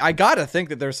 I got to think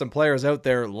that there's some players out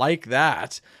there like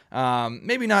that.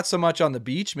 Maybe not so much on the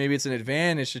beach. Maybe it's an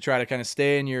advantage to try to kind of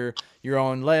stay in your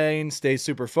own lane, stay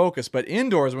super focused. But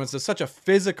indoors, when it's such a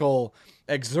physical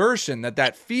exertion,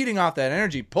 that feeding off that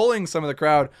energy, pulling some of the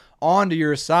crowd onto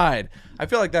your side, I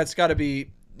feel like that's got to be,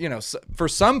 for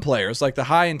some players, like the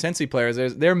high intensity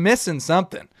players, they're missing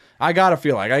something. I gotta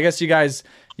feel like. I guess you guys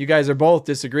are both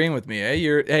disagreeing with me.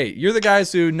 You're the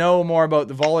guys who know more about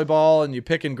the volleyball, and you're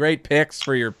picking great picks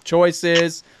for your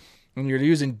choices, and you're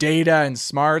using data and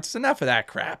smarts. Enough of that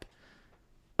crap.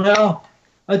 Well,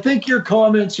 I think your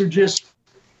comments are just,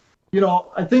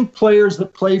 I think players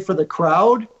that play for the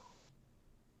crowd,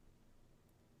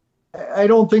 I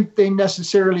don't think they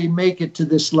necessarily make it to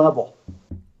this level.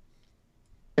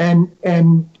 And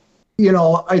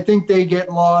I think they get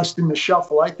lost in the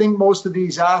shuffle. I think most of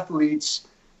these athletes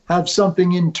have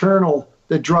something internal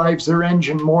that drives their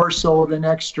engine more so than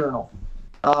external.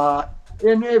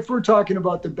 And if we're talking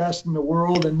about the best in the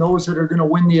world and those that are going to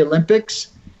win the Olympics,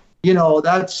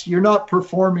 you're not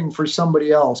performing for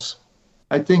somebody else.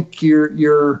 I think you're in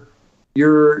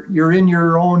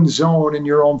your own zone and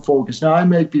your own focus. Now, I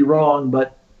might be wrong,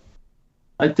 but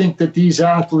I think that these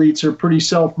athletes are pretty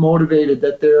self-motivated,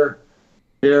 that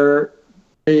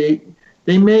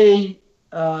they may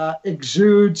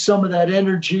exude some of that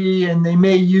energy and they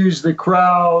may use the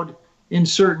crowd in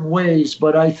certain ways,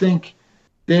 but I think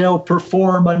they'll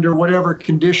perform under whatever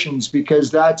conditions because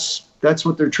that's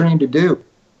what they're trained to do.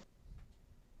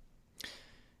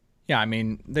 Yeah, I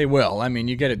mean, they will. I mean,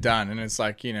 you get it done, and it's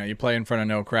like, you play in front of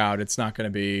no crowd. It's not going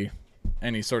to be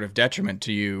any sort of detriment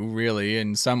to you, really,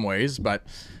 in some ways. But,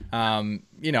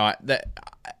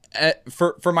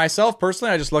 for myself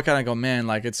personally, I just look at it and go, man,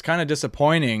 it's kind of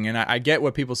disappointing. And I get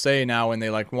what people say now when they,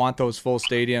 want those full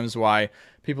stadiums, why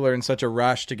people are in such a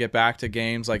rush to get back to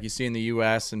games like you see in the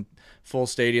U.S. and full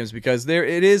stadiums, because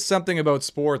it is something about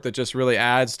sport that just really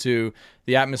adds to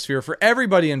the atmosphere for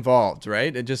everybody involved,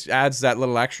 right? It just adds that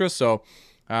little extra. So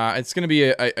it's going to be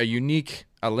a unique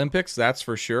Olympics, that's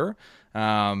for sure.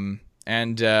 I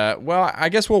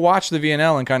guess we'll watch the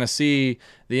VNL and kind of see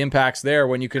the impacts there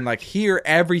when you can hear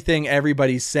everything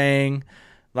everybody's saying,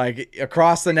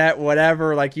 across the net,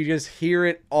 whatever, you just hear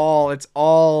it all. It's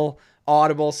all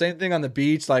audible. Same thing on the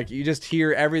beach. You just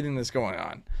hear everything that's going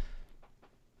on.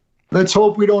 Let's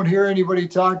hope we don't hear anybody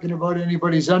talking about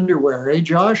anybody's underwear,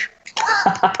 Josh?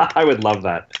 I would love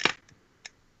that.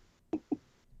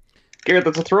 Garrett,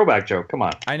 that's a throwback joke. Come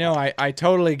on. I know. I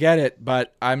totally get it,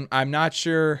 but I'm not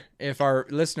sure if our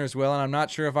listeners will, and I'm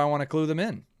not sure if I want to clue them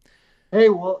in. Hey,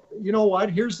 well, you know what?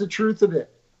 Here's the truth of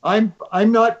it. I'm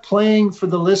not playing for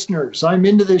the listeners. I'm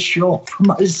into this show for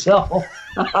myself.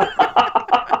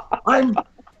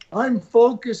 I'm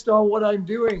focused on what I'm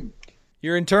doing.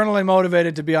 You're internally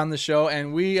motivated to be on the show,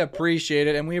 and we appreciate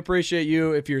it, and we appreciate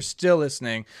you if you're still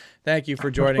listening. Thank you for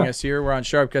joining us here. We're on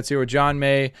Sharp Cuts here with John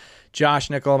May,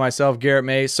 Josh Nicol, myself, Garrett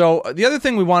May. So the other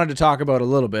thing we wanted to talk about a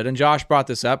little bit, and Josh brought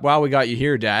this up while we got you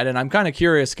here, Dad, and I'm kind of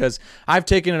curious because I've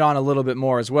taken it on a little bit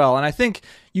more as well. And I think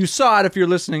you saw it if you're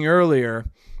listening earlier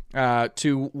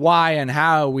to why and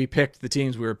how we picked the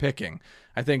teams we were picking.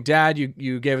 I think, Dad,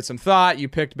 you gave it some thought. You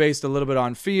picked based a little bit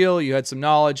on feel. You had some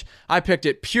knowledge. I picked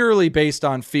it purely based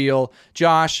on feel.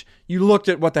 Josh, you looked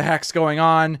at what the heck's going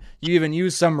on. You even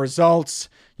used some results.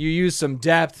 You use some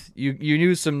depth, you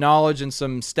use some knowledge and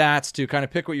some stats to kind of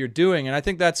pick what you're doing. And I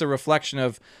think that's a reflection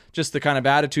of just the kind of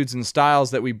attitudes and styles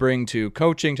that we bring to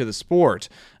coaching, to the sport.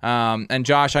 And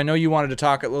Josh, I know you wanted to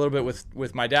talk a little bit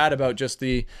with my dad about just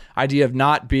the idea of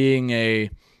not being a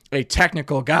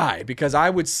technical guy, because I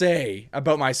would say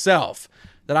about myself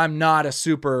that I'm not a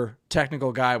super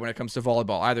technical guy when it comes to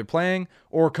volleyball, either playing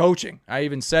or coaching. I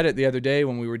even said it the other day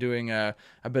when we were doing a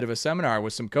bit of a seminar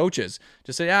with some coaches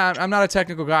to say, yeah, I'm not a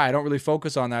technical guy. I don't really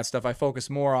focus on that stuff. I focus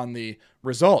more on the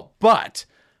result. But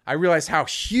I realize how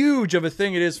huge of a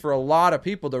thing it is for a lot of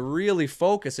people to really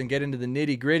focus and get into the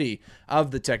nitty gritty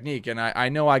of the technique. And I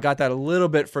know I got that a little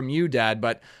bit from you, Dad,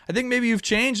 but I think maybe you've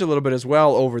changed a little bit as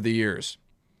well over the years.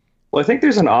 Well, I think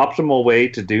there's an optimal way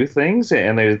to do things,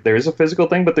 and there's a physical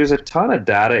thing, but there's a ton of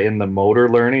data in the motor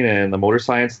learning and the motor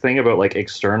science thing about like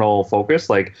external focus.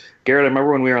 Like Garrett, I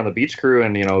remember when we were on the beach crew,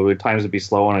 and at times it'd be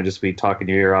slow, and I'd just be talking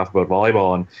your ear off about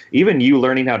volleyball, and even you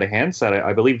learning how to hand set it.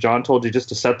 I believe John told you just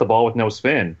to set the ball with no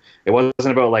spin. It wasn't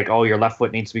about like, oh, your left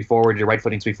foot needs to be forward, your right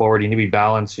foot needs to be forward, you need to be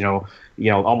balanced.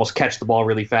 Almost catch the ball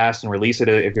really fast and release it.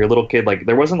 If you're a little kid, like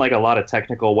there wasn't like a lot of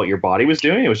technical what your body was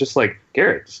doing. It was just like,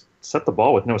 Garrett, just set the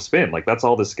ball with no spin. Like that's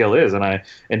all the skill is.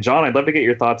 And John, I'd love to get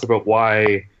your thoughts about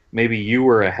why maybe you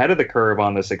were ahead of the curve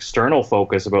on this external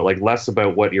focus about like less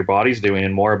about what your body's doing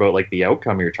and more about like the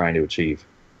outcome you're trying to achieve.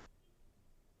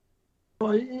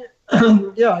 Well,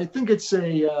 yeah, I think it's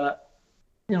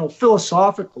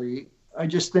philosophically, I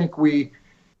just think we,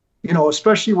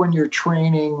 especially when you're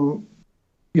training,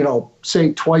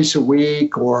 say twice a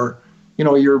week, or,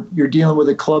 you're dealing with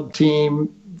a club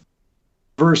team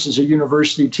versus a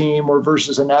university team or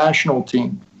versus a national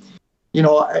team.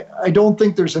 I don't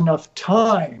think there's enough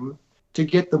time to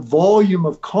get the volume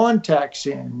of contacts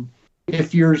in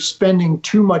if you're spending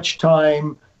too much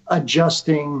time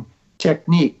adjusting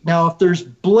technique. Now, if there's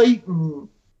blatant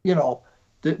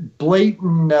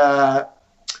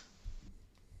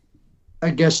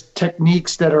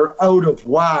techniques that are out of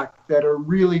whack, that are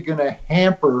really going to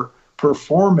hamper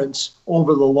performance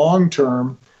over the long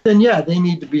term, then yeah, they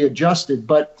need to be adjusted.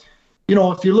 But,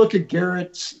 if you look at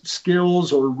Garrett's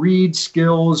skills or Reed's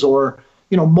skills, or,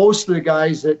 most of the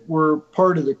guys that were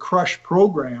part of the Crush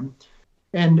program,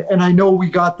 and I know we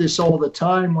got this all the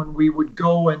time when we would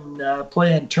go and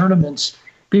play in tournaments,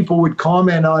 people would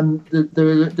comment on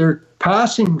their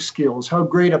passing skills, how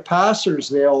great of passers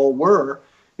they all were.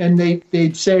 And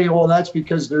they'd say, oh, that's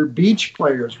because they're beach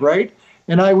players, right?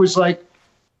 And I was like,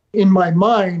 in my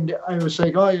mind, I was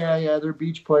like, oh, yeah, they're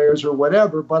beach players or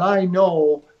whatever. But I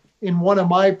know in one of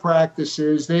my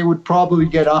practices, they would probably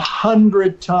get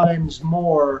 100 times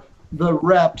more the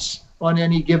reps on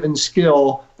any given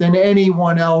skill than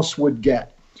anyone else would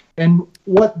get. And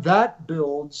what that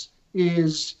builds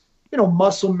is,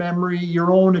 muscle memory,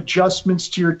 your own adjustments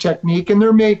to your technique. And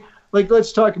there may,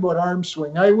 let's talk about arm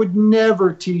swing. I would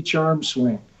never teach arm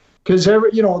swing because,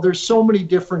 there's so many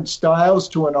different styles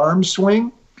to an arm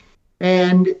swing.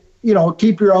 And,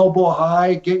 keep your elbow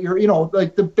high, get your,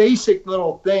 the basic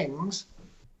little things,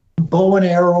 bow and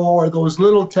arrow, or those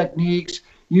little techniques,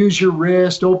 use your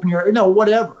wrist, open your,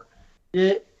 whatever.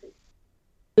 It's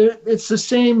the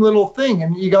same little thing.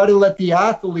 And you got to let the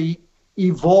athlete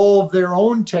evolve their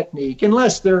own technique,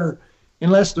 unless they're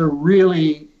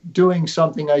really doing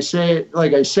something,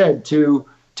 like I said, to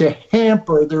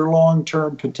hamper their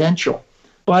long-term potential.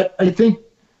 But I think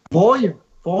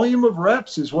volume of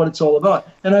reps is what it's all about.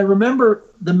 And I remember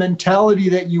the mentality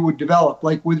that you would develop,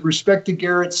 like with respect to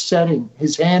Garrett's setting,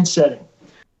 his hand setting.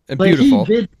 And beautiful.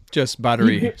 Just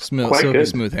buttery,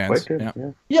 smooth hands.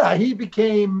 Yeah, he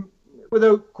became,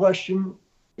 without question,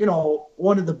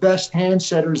 one of the best hand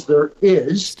setters there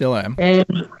is. Still am.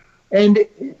 And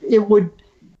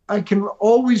I can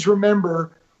always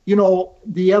remember,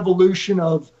 the evolution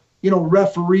of,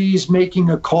 referees making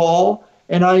a call.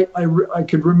 And I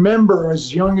could remember,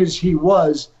 as young as he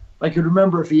was, I could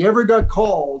remember if he ever got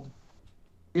called,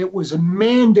 it was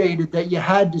mandated that you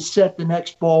had to set the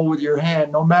next ball with your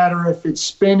hand, no matter if it's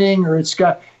spinning or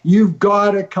you've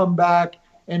got to come back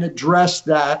and address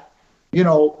that,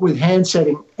 with hand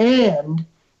setting. And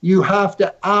you have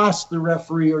to ask the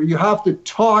referee, or you have to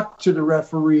talk to the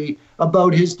referee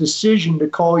about his decision to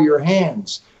call your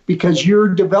hands, because you're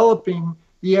developing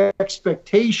the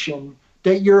expectation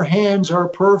that your hands are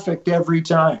perfect every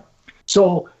time.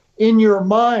 So in your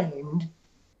mind,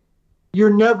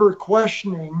 you're never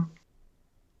questioning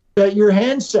that your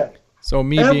hand's set. So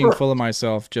me being full of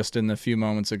myself just in the few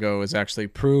moments ago is actually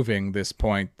proving this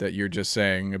point that you're just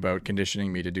saying about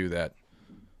conditioning me to do that.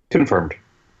 Confirmed.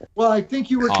 Well, I think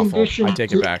you were Awful. conditioned. I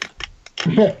take it back.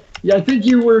 Yeah, I think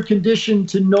you were conditioned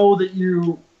to know that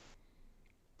you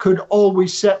could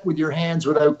always set with your hands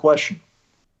without question.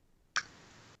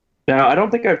 Now, I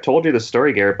don't think I've told you the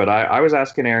story, Garrett, but I was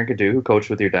asking Aaron Cadu, who coached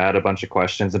with your dad, a bunch of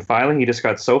questions, and finally he just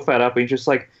got so fed up, he's just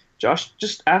like, Josh,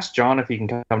 just ask John if he can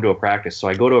come to a practice. So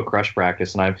I go to a crush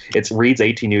practice, and it's Reed's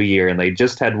 18U year, and they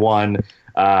just had won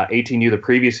 18U the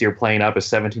previous year playing up as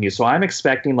 17U. So I'm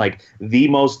expecting like the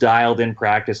most dialed in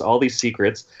practice, all these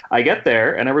secrets. I get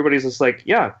there, and everybody's just like,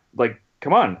 yeah, like,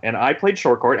 come on. And I played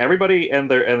short court. Everybody and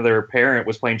their parent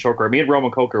was playing short court. Me and Roman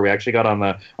Coker, we actually got on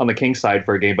the King side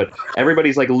for a game, but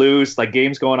everybody's like loose, like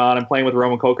games going on. I'm playing with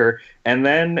Roman Coker. And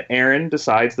then Aaron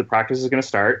decides the practice is going to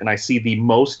start, and I see the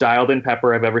most dialed in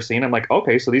Pepper I've ever seen. I'm like,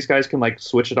 okay, so these guys can like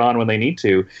switch it on when they need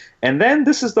to. And then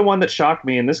this is the one that shocked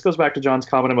me, and this goes back to John's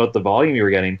comment about the volume you were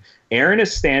getting. Aaron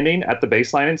is standing at the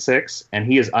baseline in 6, and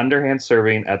he is underhand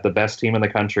serving at the best team in the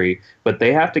country. But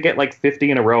they have to get like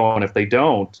 50 in a row, and if they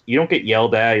don't, you don't get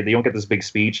yelled at. You don't get this big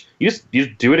speech. You just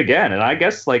do it again. And I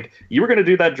guess like you were going to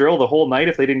do that drill the whole night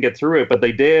if they didn't get through it, but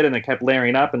they did, and it kept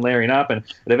layering up, and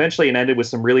eventually it ended with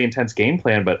some really intense game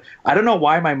plan. But I don't know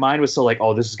why my mind was so like,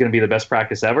 oh, this is going to be the best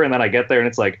practice ever. And then I get there, and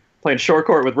it's like playing short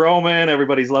court with Roman.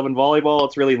 Everybody's loving volleyball.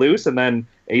 It's really loose. And then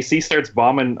AC starts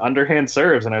bombing underhand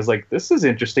serves. And I was like, this is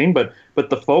interesting. But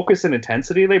the focus and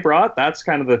intensity they brought, that's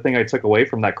kind of the thing I took away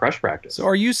from that crush practice. So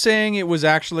are you saying it was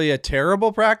actually a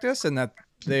terrible practice and that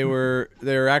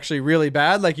they're actually really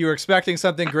bad? Like you were expecting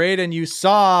something great and you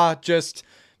saw just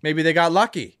maybe they got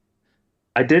lucky?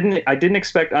 I didn't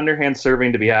expect underhand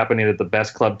serving to be happening at the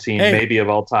best club team maybe of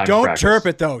all time. Don't chirp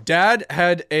it though. Dad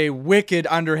had a wicked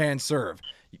underhand serve.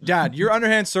 Dad, your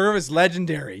underhand serve is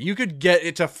legendary. You could get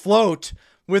it to float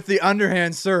with the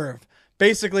underhand serve.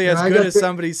 Basically as good as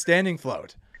somebody's standing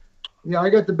float. Yeah, I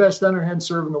got the best underhand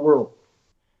serve in the world.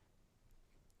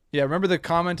 Yeah, remember the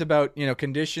comment about,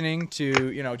 conditioning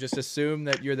to, just assume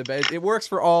that you're the best. It works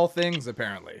for all things,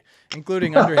 apparently,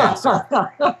 including underhand serve.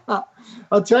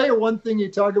 I'll tell you one thing, you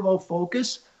talk about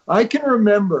focus. I can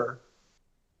remember,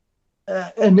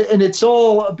 and it's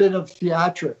all a bit of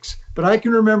theatrics, but I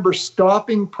can remember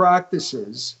stopping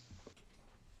practices,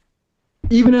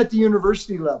 even at the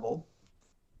university level,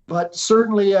 but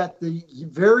certainly at the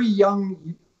very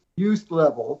young youth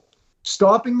level,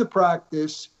 stopping the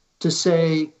practice to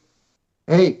say,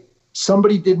 hey,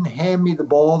 somebody didn't hand me the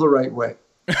ball the right way.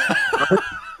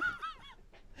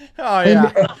 Oh,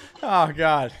 yeah. Oh,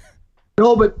 God.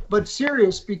 No, but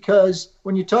serious, because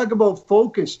when you talk about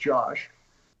focus, Josh,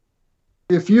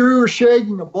 if you're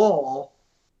shagging a ball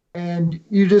and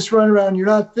you just run around, you're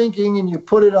not thinking, and you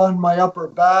put it on my upper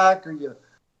back,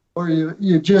 or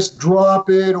you just drop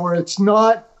it, or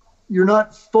you're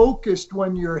not focused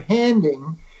when you're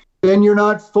handing, then you're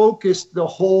not focused the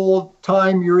whole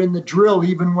time you're in the drill,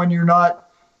 even when you're not,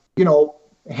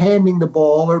 handing the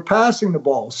ball or passing the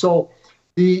ball. So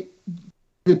the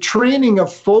training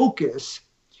of focus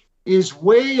is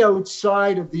way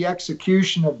outside of the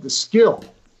execution of the skill.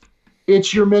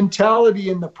 It's your mentality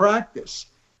in the practice.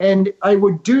 And I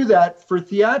would do that for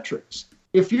theatrics.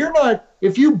 If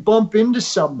you bump into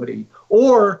somebody,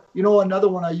 or, another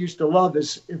one I used to love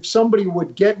is if somebody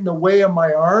would get in the way of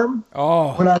my arm.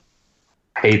 Oh, when I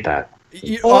hate that.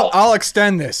 I'll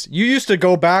extend this. You used to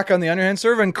go back on the underhand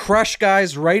serve and crush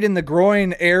guys right in the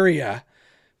groin area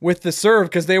with the serve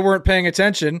because they weren't paying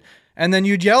attention. And then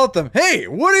you'd yell at them, hey,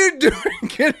 what are you doing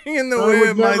getting in the way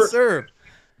of my serve?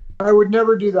 I would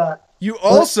never do that. You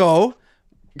also,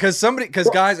 because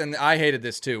guys, and I hated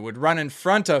this too, would run in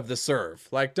front of the serve.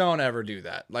 Like, don't ever do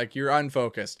that. Like, you're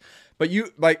unfocused. But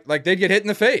you, like they'd get hit in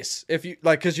the face if you,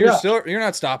 because you're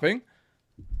not stopping.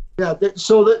 Yeah,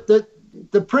 so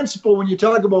the principle when you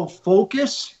talk about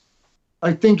focus,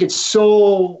 I think it's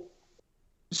so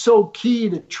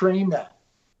key to train that.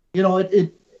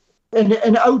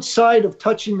 And outside of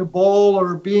touching the ball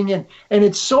or being in, and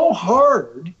it's so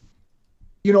hard,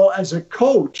 as a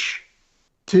coach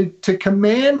to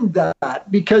command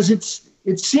that, because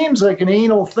it seems like an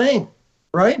anal thing,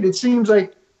 right? It seems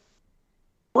like,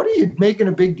 what are you making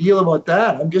a big deal about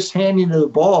that? I'm just handing you the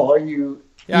ball. Are you?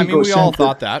 Yeah, I mean, we all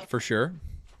thought that for sure.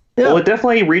 Well, it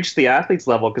definitely reached the athletes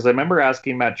level because I remember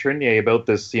asking Matt Trinier about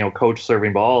this, coach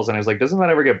serving balls, and I was like, "Doesn't that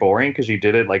ever get boring? Because you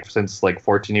did it like since like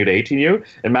 14U to 18U."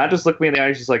 And Matt just looked me in the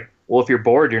eyes. He's like, "Well, if you're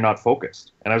bored, you're not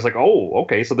focused." And I was like, "Oh,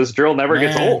 okay. So this drill never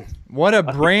gets old." What a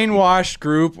brainwashed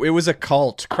group! It was a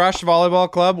cult. Crush Volleyball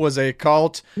Club was a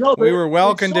cult. No, we were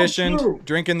well conditioned, so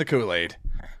drinking the Kool-Aid.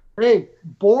 Hey,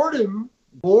 boredom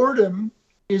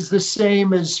is the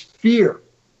same as fear.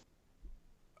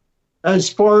 As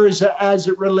far as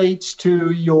it relates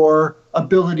to your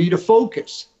ability to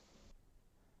focus.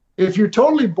 If you're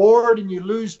totally bored and you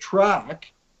lose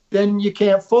track, then you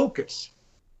can't focus.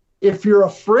 If you're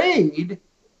afraid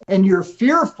and you're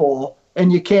fearful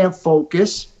and you can't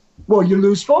focus, well, you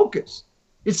lose focus.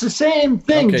 It's the same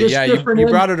thing, okay, just yeah, different. You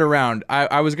brought it around.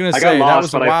 I was going to say lost, that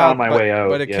was but wild, I found my way out.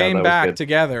 But it came back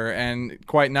together and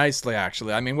quite nicely,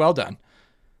 actually. I mean, well done.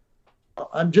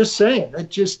 I'm just saying,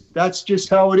 that's just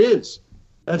how it is.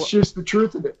 That's just the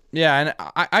truth of it. Yeah, and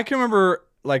I can remember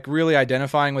like really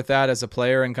identifying with that as a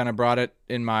player and kind of brought it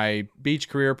in my beach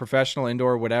career, professional,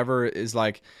 indoor, whatever, is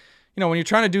like, when you're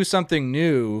trying to do something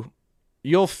new,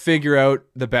 you'll figure out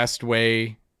the best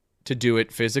way to do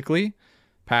it physically,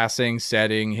 passing,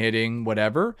 setting, hitting,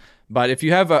 whatever. But if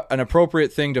you have an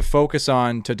appropriate thing to focus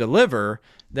on to deliver,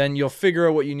 then you'll figure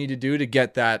out what you need to do to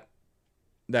get that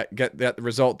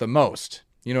result the most.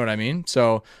 You know what I mean?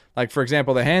 So, like, for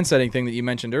example, the hand setting thing that you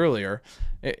mentioned earlier,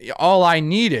 all I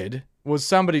needed was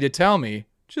somebody to tell me,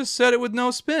 just set it with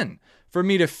no spin, for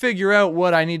me to figure out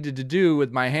what I needed to do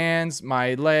with my hands,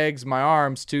 my legs, my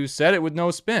arms to set it with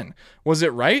no spin. Was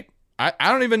it right?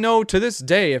 I don't even know to this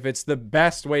day if it's the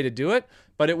best way to do it,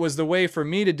 but it was the way for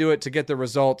me to do it to get the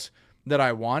result that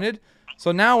I wanted.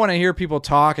 So now when I hear people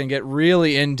talk and get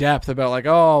really in depth about like,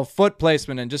 oh, foot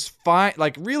placement and just find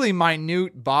like really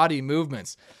minute body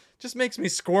movements, just makes me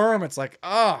squirm. It's like,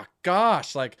 oh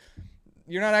gosh, like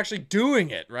you're not actually doing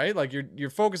it, right? Like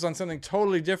you're focused on something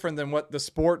totally different than what the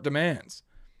sport demands.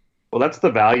 Well, that's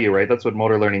the value, right? That's what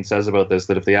motor learning says about this,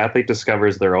 that if the athlete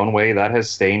discovers their own way, that has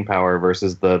staying power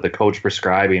versus the coach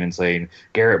prescribing and saying,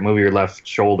 Garrett, move your left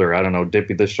shoulder, I don't know, dip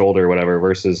this shoulder or whatever,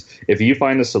 versus if you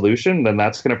find the solution, then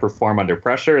that's going to perform under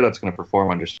pressure, that's going to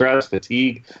perform under stress,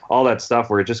 fatigue, all that stuff,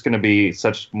 where it's just going to be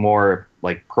such more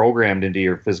like programmed into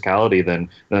your physicality than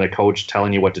a coach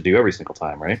telling you what to do every single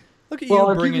time, right? Look at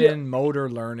you bringing in motor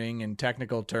learning and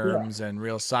technical terms and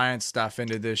real science stuff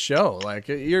into this show. Like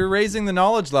you're raising the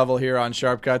knowledge level here on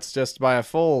Sharp Cuts just by a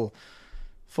full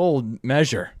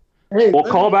measure. Hey, well,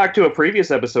 call back to a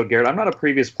previous episode, Garrett. I'm not a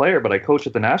previous player, but I coach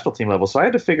at the national team level, so I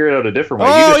had to figure it out a different way.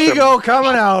 Oh, ego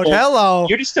coming out. Hello.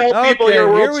 You just tell people you're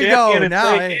a world champion and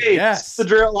now, say, hey, this is the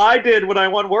drill I did when I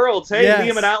won Worlds. Hey,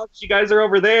 Liam and Alex, you guys are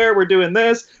over there. We're doing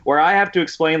this. Where I have to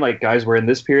explain, like, guys, we're in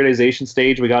this periodization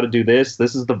stage. We got to do this.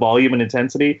 This is the volume and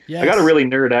intensity. Yes. I got to really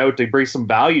nerd out to bring some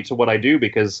value to what I do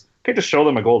because I can't just show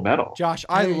them a gold medal. Josh,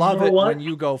 I love it when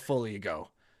you go full ego.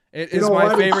 It is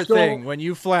my favorite thing when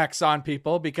you flex on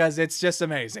people because it's just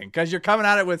amazing because you're coming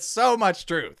at it with so much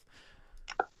truth.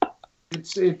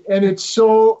 It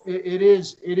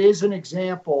is an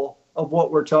example of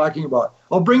what we're talking about.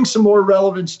 I'll bring some more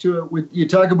relevance to it. With you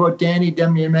talk about Danny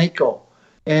Demyanenko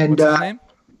and what's his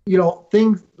name?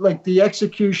 Things like the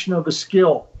execution of a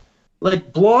skill,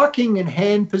 like blocking and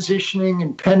hand positioning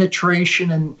and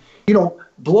penetration, and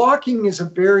blocking is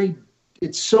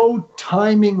it's so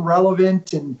timing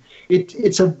relevant, and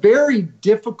it's a very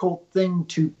difficult thing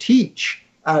to teach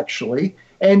actually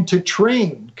and to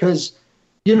train because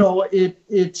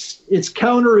it's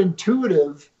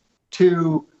counterintuitive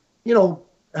to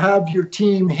have your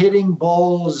team hitting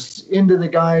balls into the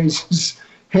guy's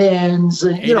hands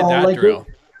and drill.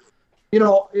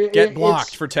 Get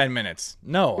blocked for 10 minutes.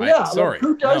 No, sorry.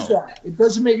 Who does that? It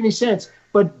doesn't make any sense.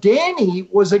 But Danny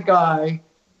was a guy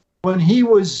when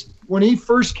he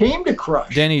first came to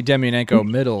Crush. Danny Demyanenko,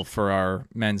 middle for our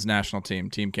men's national team,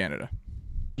 Team Canada.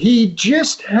 He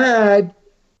just had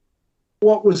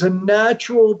what was a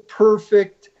natural,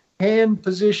 perfect hand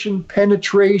position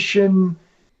penetration,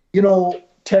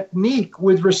 technique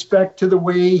with respect to the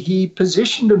way he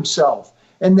positioned himself.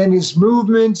 And then his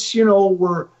movements,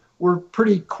 were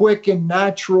pretty quick and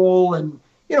natural. And,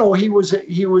 he was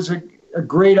a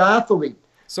great athlete.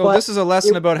 So this is a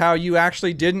lesson about how you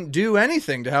actually didn't do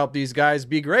anything to help these guys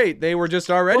be great. They were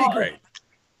just already great.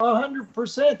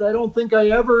 100%. I don't think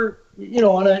I ever,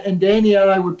 and Danny and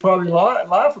I would probably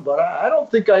laugh about it. I don't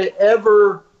think I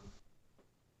ever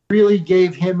really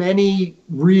gave him any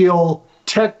real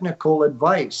technical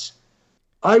advice.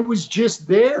 I was just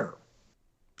there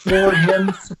for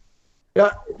him,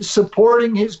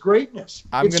 supporting his greatness.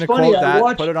 I'm going to quote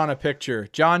that, put it on a picture.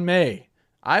 John May,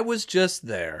 I was just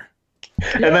there.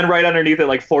 And then right underneath it,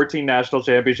 like 14 national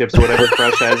championships or whatever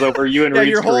Crush has over you and Yeah,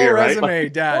 Reed's your whole career, resume, right?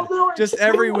 Like, Dad. Well, no, Just it's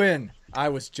every true. win. I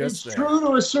was just It's there. true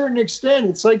to a certain extent.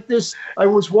 It's like this. I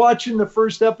was watching the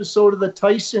first episode of the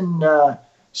Tyson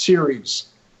series.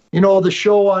 You know, the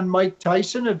show on Mike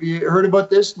Tyson. Have you heard about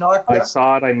this? I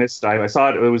saw it. I saw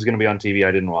it. It was going to be on TV.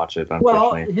 I didn't watch it,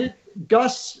 unfortunately. Well,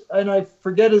 Gus, and I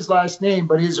forget his last name,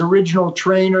 but his original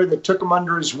trainer that took him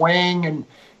under his wing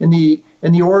and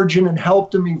the origin and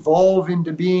helped him evolve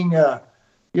into being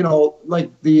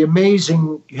like the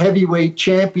amazing heavyweight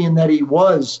champion that he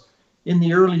was in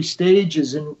the early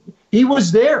stages. And he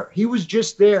was there. He was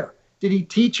just there. Did he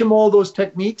teach him all those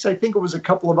techniques? I think it was a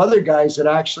couple of other guys that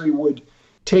actually would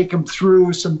take him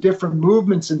through some different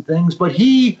movements and things. But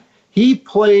he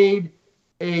played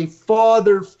a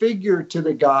father figure to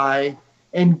the guy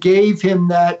and gave him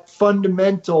that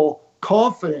fundamental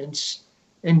confidence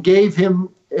and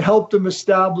helped him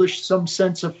establish some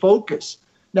sense of focus.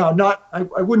 Now,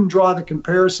 I wouldn't draw the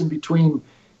comparison between,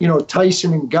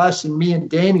 Tyson and Gus and me and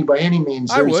Danny by any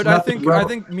means. I would. I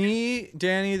think me,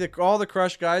 Danny, all the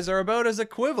Crush guys are about as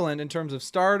equivalent in terms of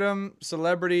stardom,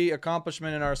 celebrity,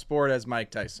 accomplishment in our sport as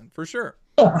Mike Tyson, for sure.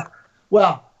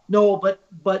 Well, no,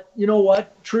 but you know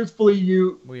what? Truthfully,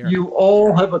 you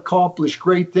all have accomplished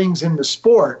great things in the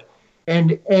sport,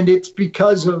 and it's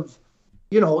because of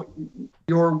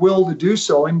your will to do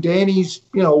so, and Danny's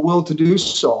will to do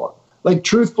so. Like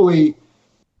truthfully,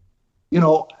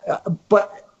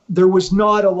 but there was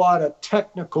not a lot of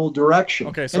technical direction.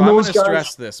 Okay, so I'm going to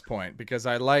stress this point because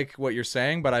I like what you're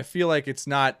saying, but I feel like it's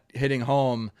not hitting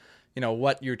home,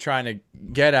 what you're trying to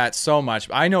get at so much.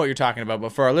 I know what you're talking about,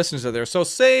 but for our listeners out there, so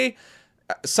say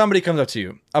somebody comes up to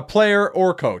you, a player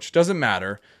or coach, doesn't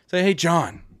matter. Say, hey,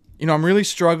 John, I'm really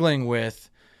struggling with,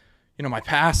 my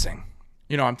passing.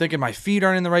 I'm thinking my feet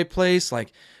aren't in the right place.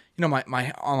 Like,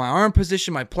 my on my arm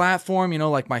position, my platform,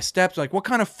 like my steps, like what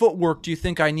kind of footwork do you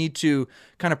think I need to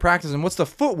kind of practice? And what's the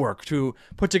footwork to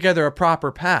put together a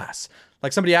proper pass?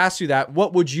 Like somebody asks you that,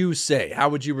 what would you say? How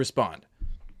would you respond?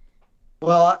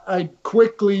 Well, I'd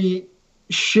quickly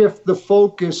shift the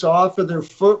focus off of their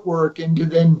footwork into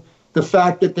then the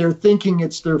fact that they're thinking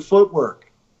it's their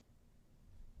footwork.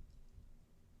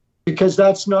 Because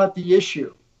that's not the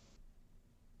issue.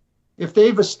 If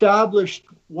they've established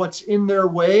what's in their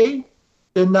way,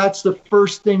 then that's the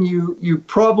first thing you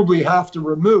probably have to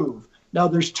remove. Now,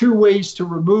 there's two ways to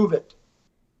remove it.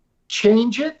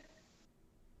 Change it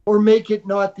or make it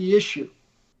not the issue.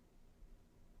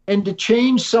 And to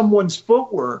change someone's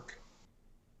footwork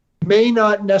may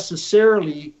not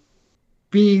necessarily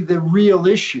be the real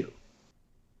issue.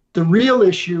 The real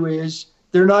issue is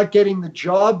they're not getting the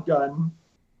job done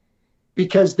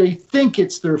because they think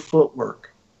it's their footwork.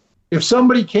 If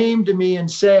somebody came to me and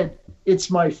said,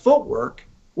 it's my footwork,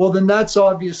 well, then that's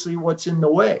obviously what's in the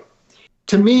way.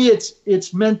 To me,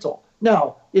 it's mental.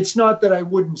 Now, it's not that I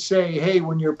wouldn't say, hey,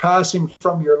 when you're passing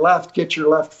from your left, get your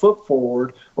left foot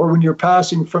forward, or when you're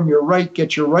passing from your right,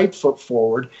 get your right foot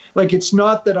forward. Like, it's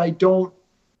not that I don't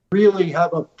really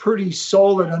have a pretty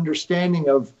solid understanding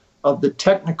of the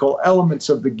technical elements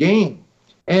of the game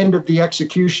and of the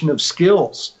execution of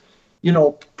skills.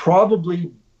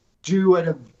 Probably do at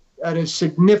a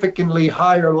significantly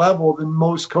higher level than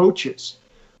most coaches.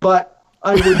 But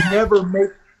I would never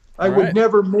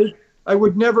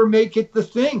make it the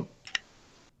thing.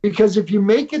 Because if you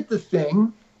make it the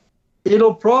thing,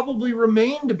 it'll probably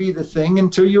remain to be the thing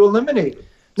until you eliminate it.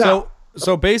 Now,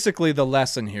 So basically the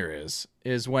lesson here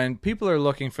is when people are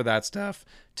looking for that stuff,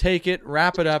 take it,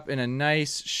 wrap it up in a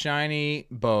nice shiny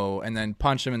bow, and then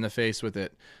punch them in the face with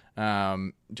it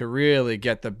to really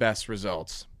get the best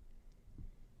results.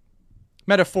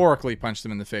 Metaphorically punch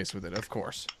them in the face with it, of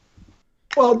course.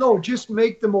 Well, no, just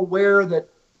make them aware that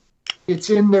it's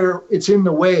in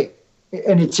the way,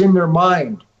 and it's in their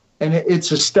mind, and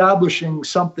it's establishing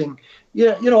something.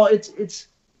 Yeah,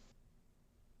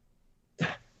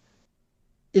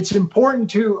 it's important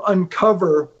to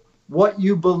uncover what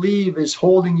you believe is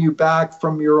holding you back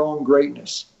from your own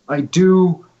greatness. I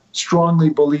do strongly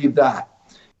believe that.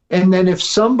 And then if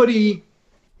somebody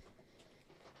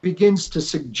begins to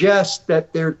suggest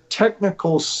that their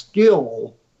technical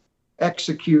skill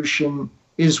execution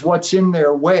is what's in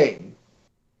their way,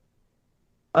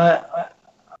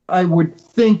 I would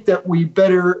think that we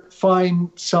better find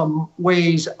some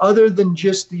ways other than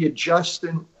just the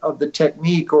adjustment of the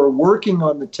technique or working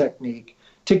on the technique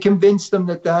to convince them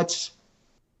that that's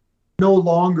no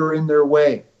longer in their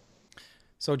way.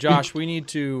 So, Josh, we need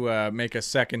to make a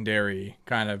secondary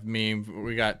kind of meme.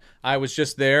 We got, I was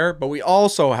just there, but we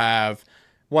also have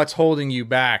what's holding you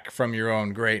back from your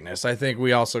own greatness. I think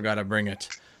we also got to bring it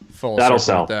full That'll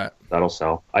circle sell. with that. That'll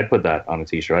sell. I'd put that on a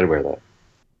t-shirt. I'd wear that.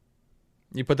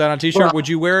 You put that on a t-shirt. Well- Would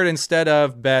you wear it instead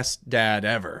of best dad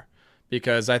ever?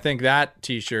 Because I think that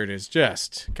t-shirt is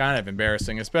just kind of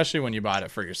embarrassing, especially when you bought it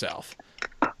for yourself.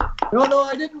 No,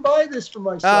 I didn't buy this for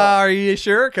myself. Are you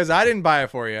sure? Because I didn't buy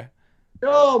it for you.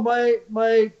 No,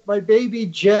 my baby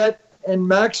Jet and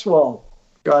Maxwell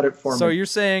got it for So me. you're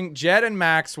saying Jet and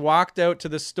Max walked out to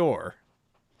the store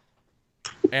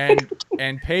and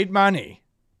paid money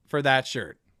for that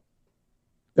shirt.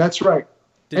 That's right.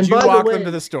 Did And you by the walk way- them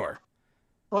to the store?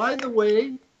 By the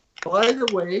way,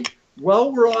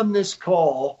 while we're on this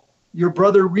call, your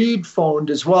brother Reed phoned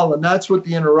as well, and that's what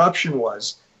the interruption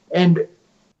was. And,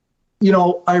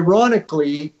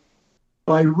 ironically,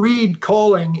 by Reed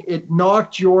calling, it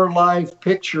knocked your live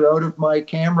picture out of my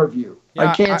camera view.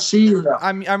 Yeah, I can't see you now.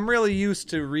 I'm really used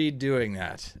to Reed doing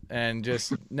that and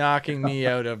just knocking me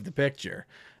out of the picture.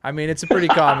 I mean, it's a pretty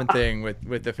common thing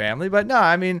with the family, but no,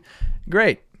 I mean,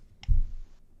 great.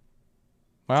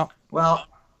 Well,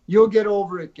 you'll get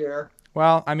over it, Gare.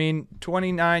 Well, I mean,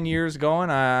 29 years going,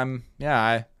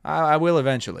 I will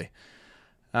eventually.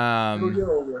 You'll get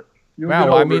over it. You'll Wow, get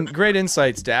well, I over mean, it. great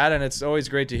insights, Dad, and it's always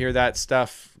great to hear that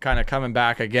stuff kind of coming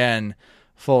back again,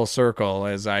 full circle,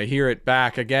 as I hear it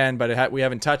back again, but we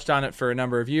haven't touched on it for a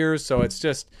number of years, so it's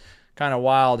just kind of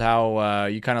wild how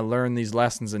you kind of learn these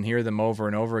lessons and hear them over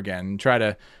and over again and try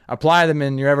to apply them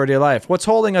in your everyday life. What's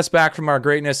holding us back from our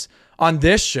greatness on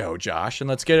this show, Josh? And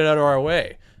let's get it out of our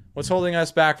way. What's holding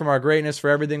us back from our greatness for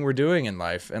everything we're doing in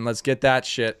life? And let's get that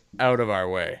shit out of our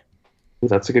way.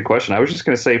 That's a good question. I was just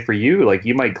going to say for you, like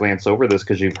you might glance over this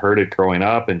because you've heard it growing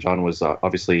up, and John was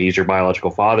obviously he's your biological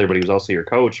father, but he was also your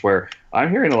coach. Where I'm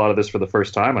hearing a lot of this for the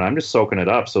first time, and I'm just soaking it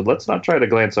up. So let's not try to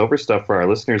glance over stuff for our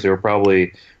listeners who are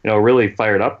probably really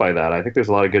fired up by that. I think there's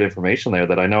a lot of good information there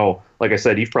that I know. Like I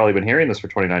said, you've probably been hearing this for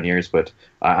 29 years, but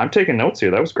I'm taking notes here.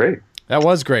 That was great. That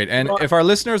was great. And if our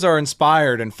listeners are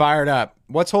inspired and fired up,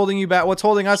 what's holding you back? What's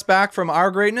holding us back from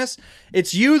our greatness?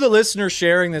 It's you, the listener,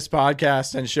 sharing this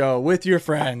podcast and show with your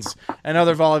friends and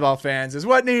other volleyball fans is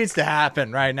what needs to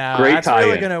happen right now. Great That's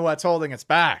really tie-in. what's holding us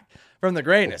back from the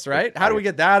greatness, right? How do we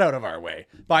get that out of our way?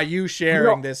 By you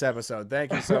sharing this episode.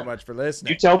 Thank you so much for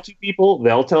listening. You tell two people,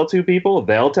 they'll tell two people,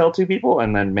 they'll tell two people,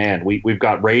 and then man, we've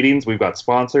got ratings, we've got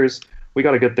sponsors, we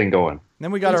got a good thing going.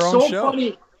 Then we got It's our own so show.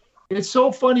 funny. It's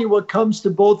so funny what comes to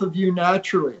both of you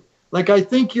naturally. Like I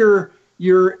think you're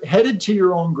headed to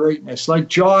your own greatness. Like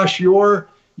Josh, your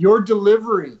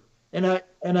delivery, and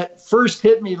it first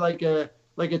hit me like a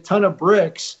ton of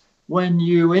bricks when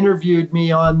you interviewed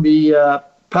me on the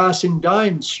Passing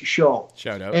Dimes show.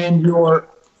 Shout out. And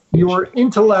your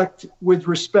intellect with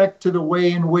respect to the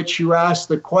way in which you asked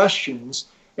the questions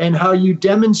and how you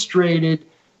demonstrated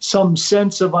some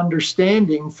sense of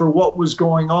understanding for what was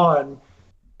going on,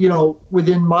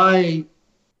 within my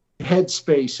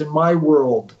headspace and my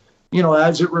world,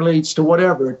 as it relates to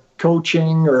whatever,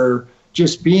 coaching or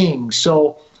just being.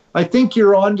 So I think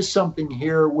you're onto something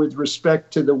here with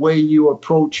respect to the way you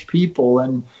approach people.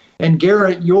 And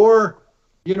Garrett, you're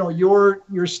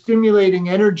stimulating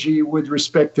energy with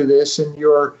respect to this, and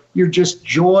you're just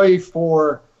joy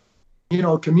for,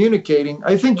 communicating.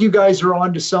 I think you guys are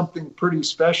onto something pretty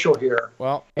special here.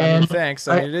 Well, And thanks.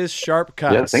 I mean, it is sharp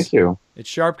cuts. Yeah, thank you. It's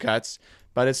sharp cuts,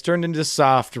 but it's turned into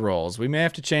soft rolls. We may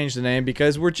have to change the name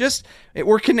because we're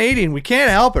Canadian. We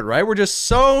can't help it, right? We're just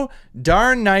so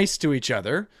darn nice to each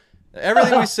other.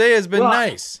 Everything we say has been Well,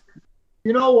 nice.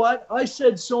 You know what? I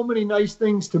said so many nice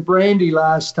things to Brandy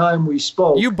last time we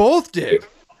spoke. You both did.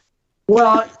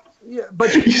 Well, yeah,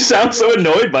 but You sound so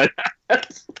annoyed by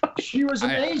that. she was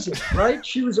amazing, right?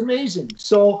 She was amazing.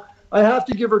 So I have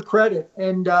to give her credit.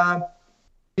 And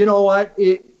you know what?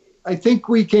 I think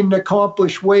we can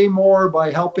accomplish way more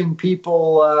by helping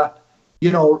people,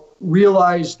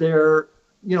 realize their,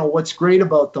 what's great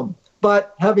about them.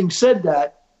 But having said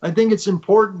that, I think it's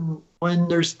important when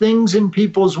there's things in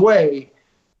people's way,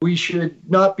 we should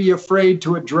not be afraid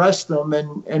to address them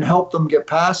and help them get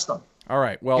past them. All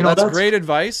right. Well, You know, that's great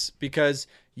advice because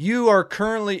you are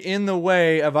currently in the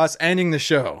way of us ending the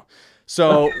show.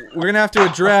 So we're going to have to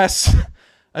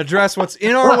address what's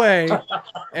in our way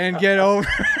and get over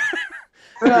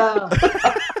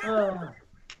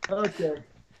Okay.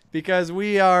 because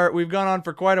we've gone on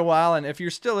for quite a while. And if you're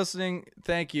still listening,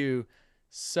 thank you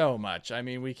so much. I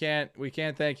mean, we can't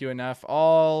thank you enough.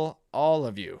 All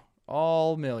of you,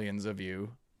 all millions of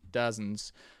you,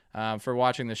 dozens for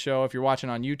watching the show. If you're watching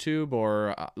on YouTube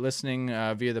or listening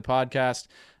via the podcast,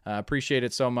 appreciate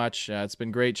it so much. It's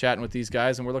been great chatting with these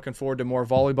guys, and we're looking forward to more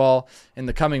volleyball in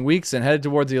the coming weeks and headed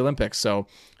towards the Olympics. So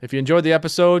if you enjoyed the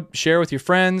episode, share with your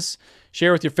friends,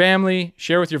 share with your family,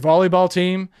 share with your volleyball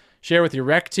team, share with your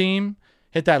rec team.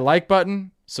 Hit that like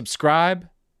button, subscribe.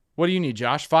 What do you need,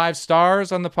 Josh? 5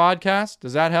 stars on the podcast?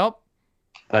 Does that help?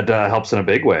 That helps in a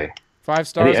big way. 5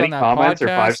 stars any on that comments podcast.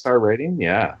 Or 5-star rating?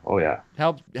 Yeah. Oh yeah.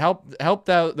 Help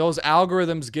those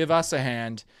algorithms give us a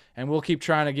hand, and we'll keep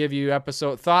trying to give you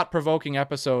thought-provoking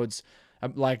episodes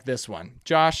like this one.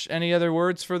 Josh, any other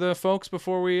words for the folks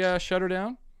before we shut her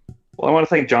down? Well, I want to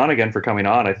thank John again for coming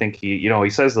on. I think he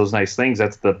says those nice things.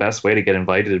 That's the best way to get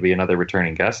invited to be another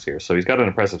returning guest here. So he's got an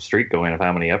impressive streak going of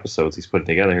how many episodes he's putting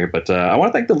together here. But I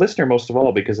want to thank the listener most of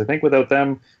all, because I think without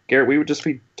them, Garrett, we would just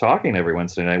be talking every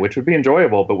Wednesday night, which would be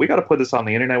enjoyable. But we got to put this on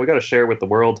the internet. We got to share it with the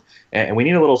world, and we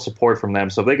need a little support from them.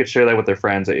 So if they could share that with their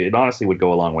friends, it honestly would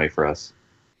go a long way for us.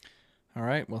 All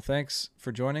right. Well, thanks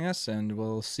for joining us, and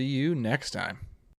we'll see you next time.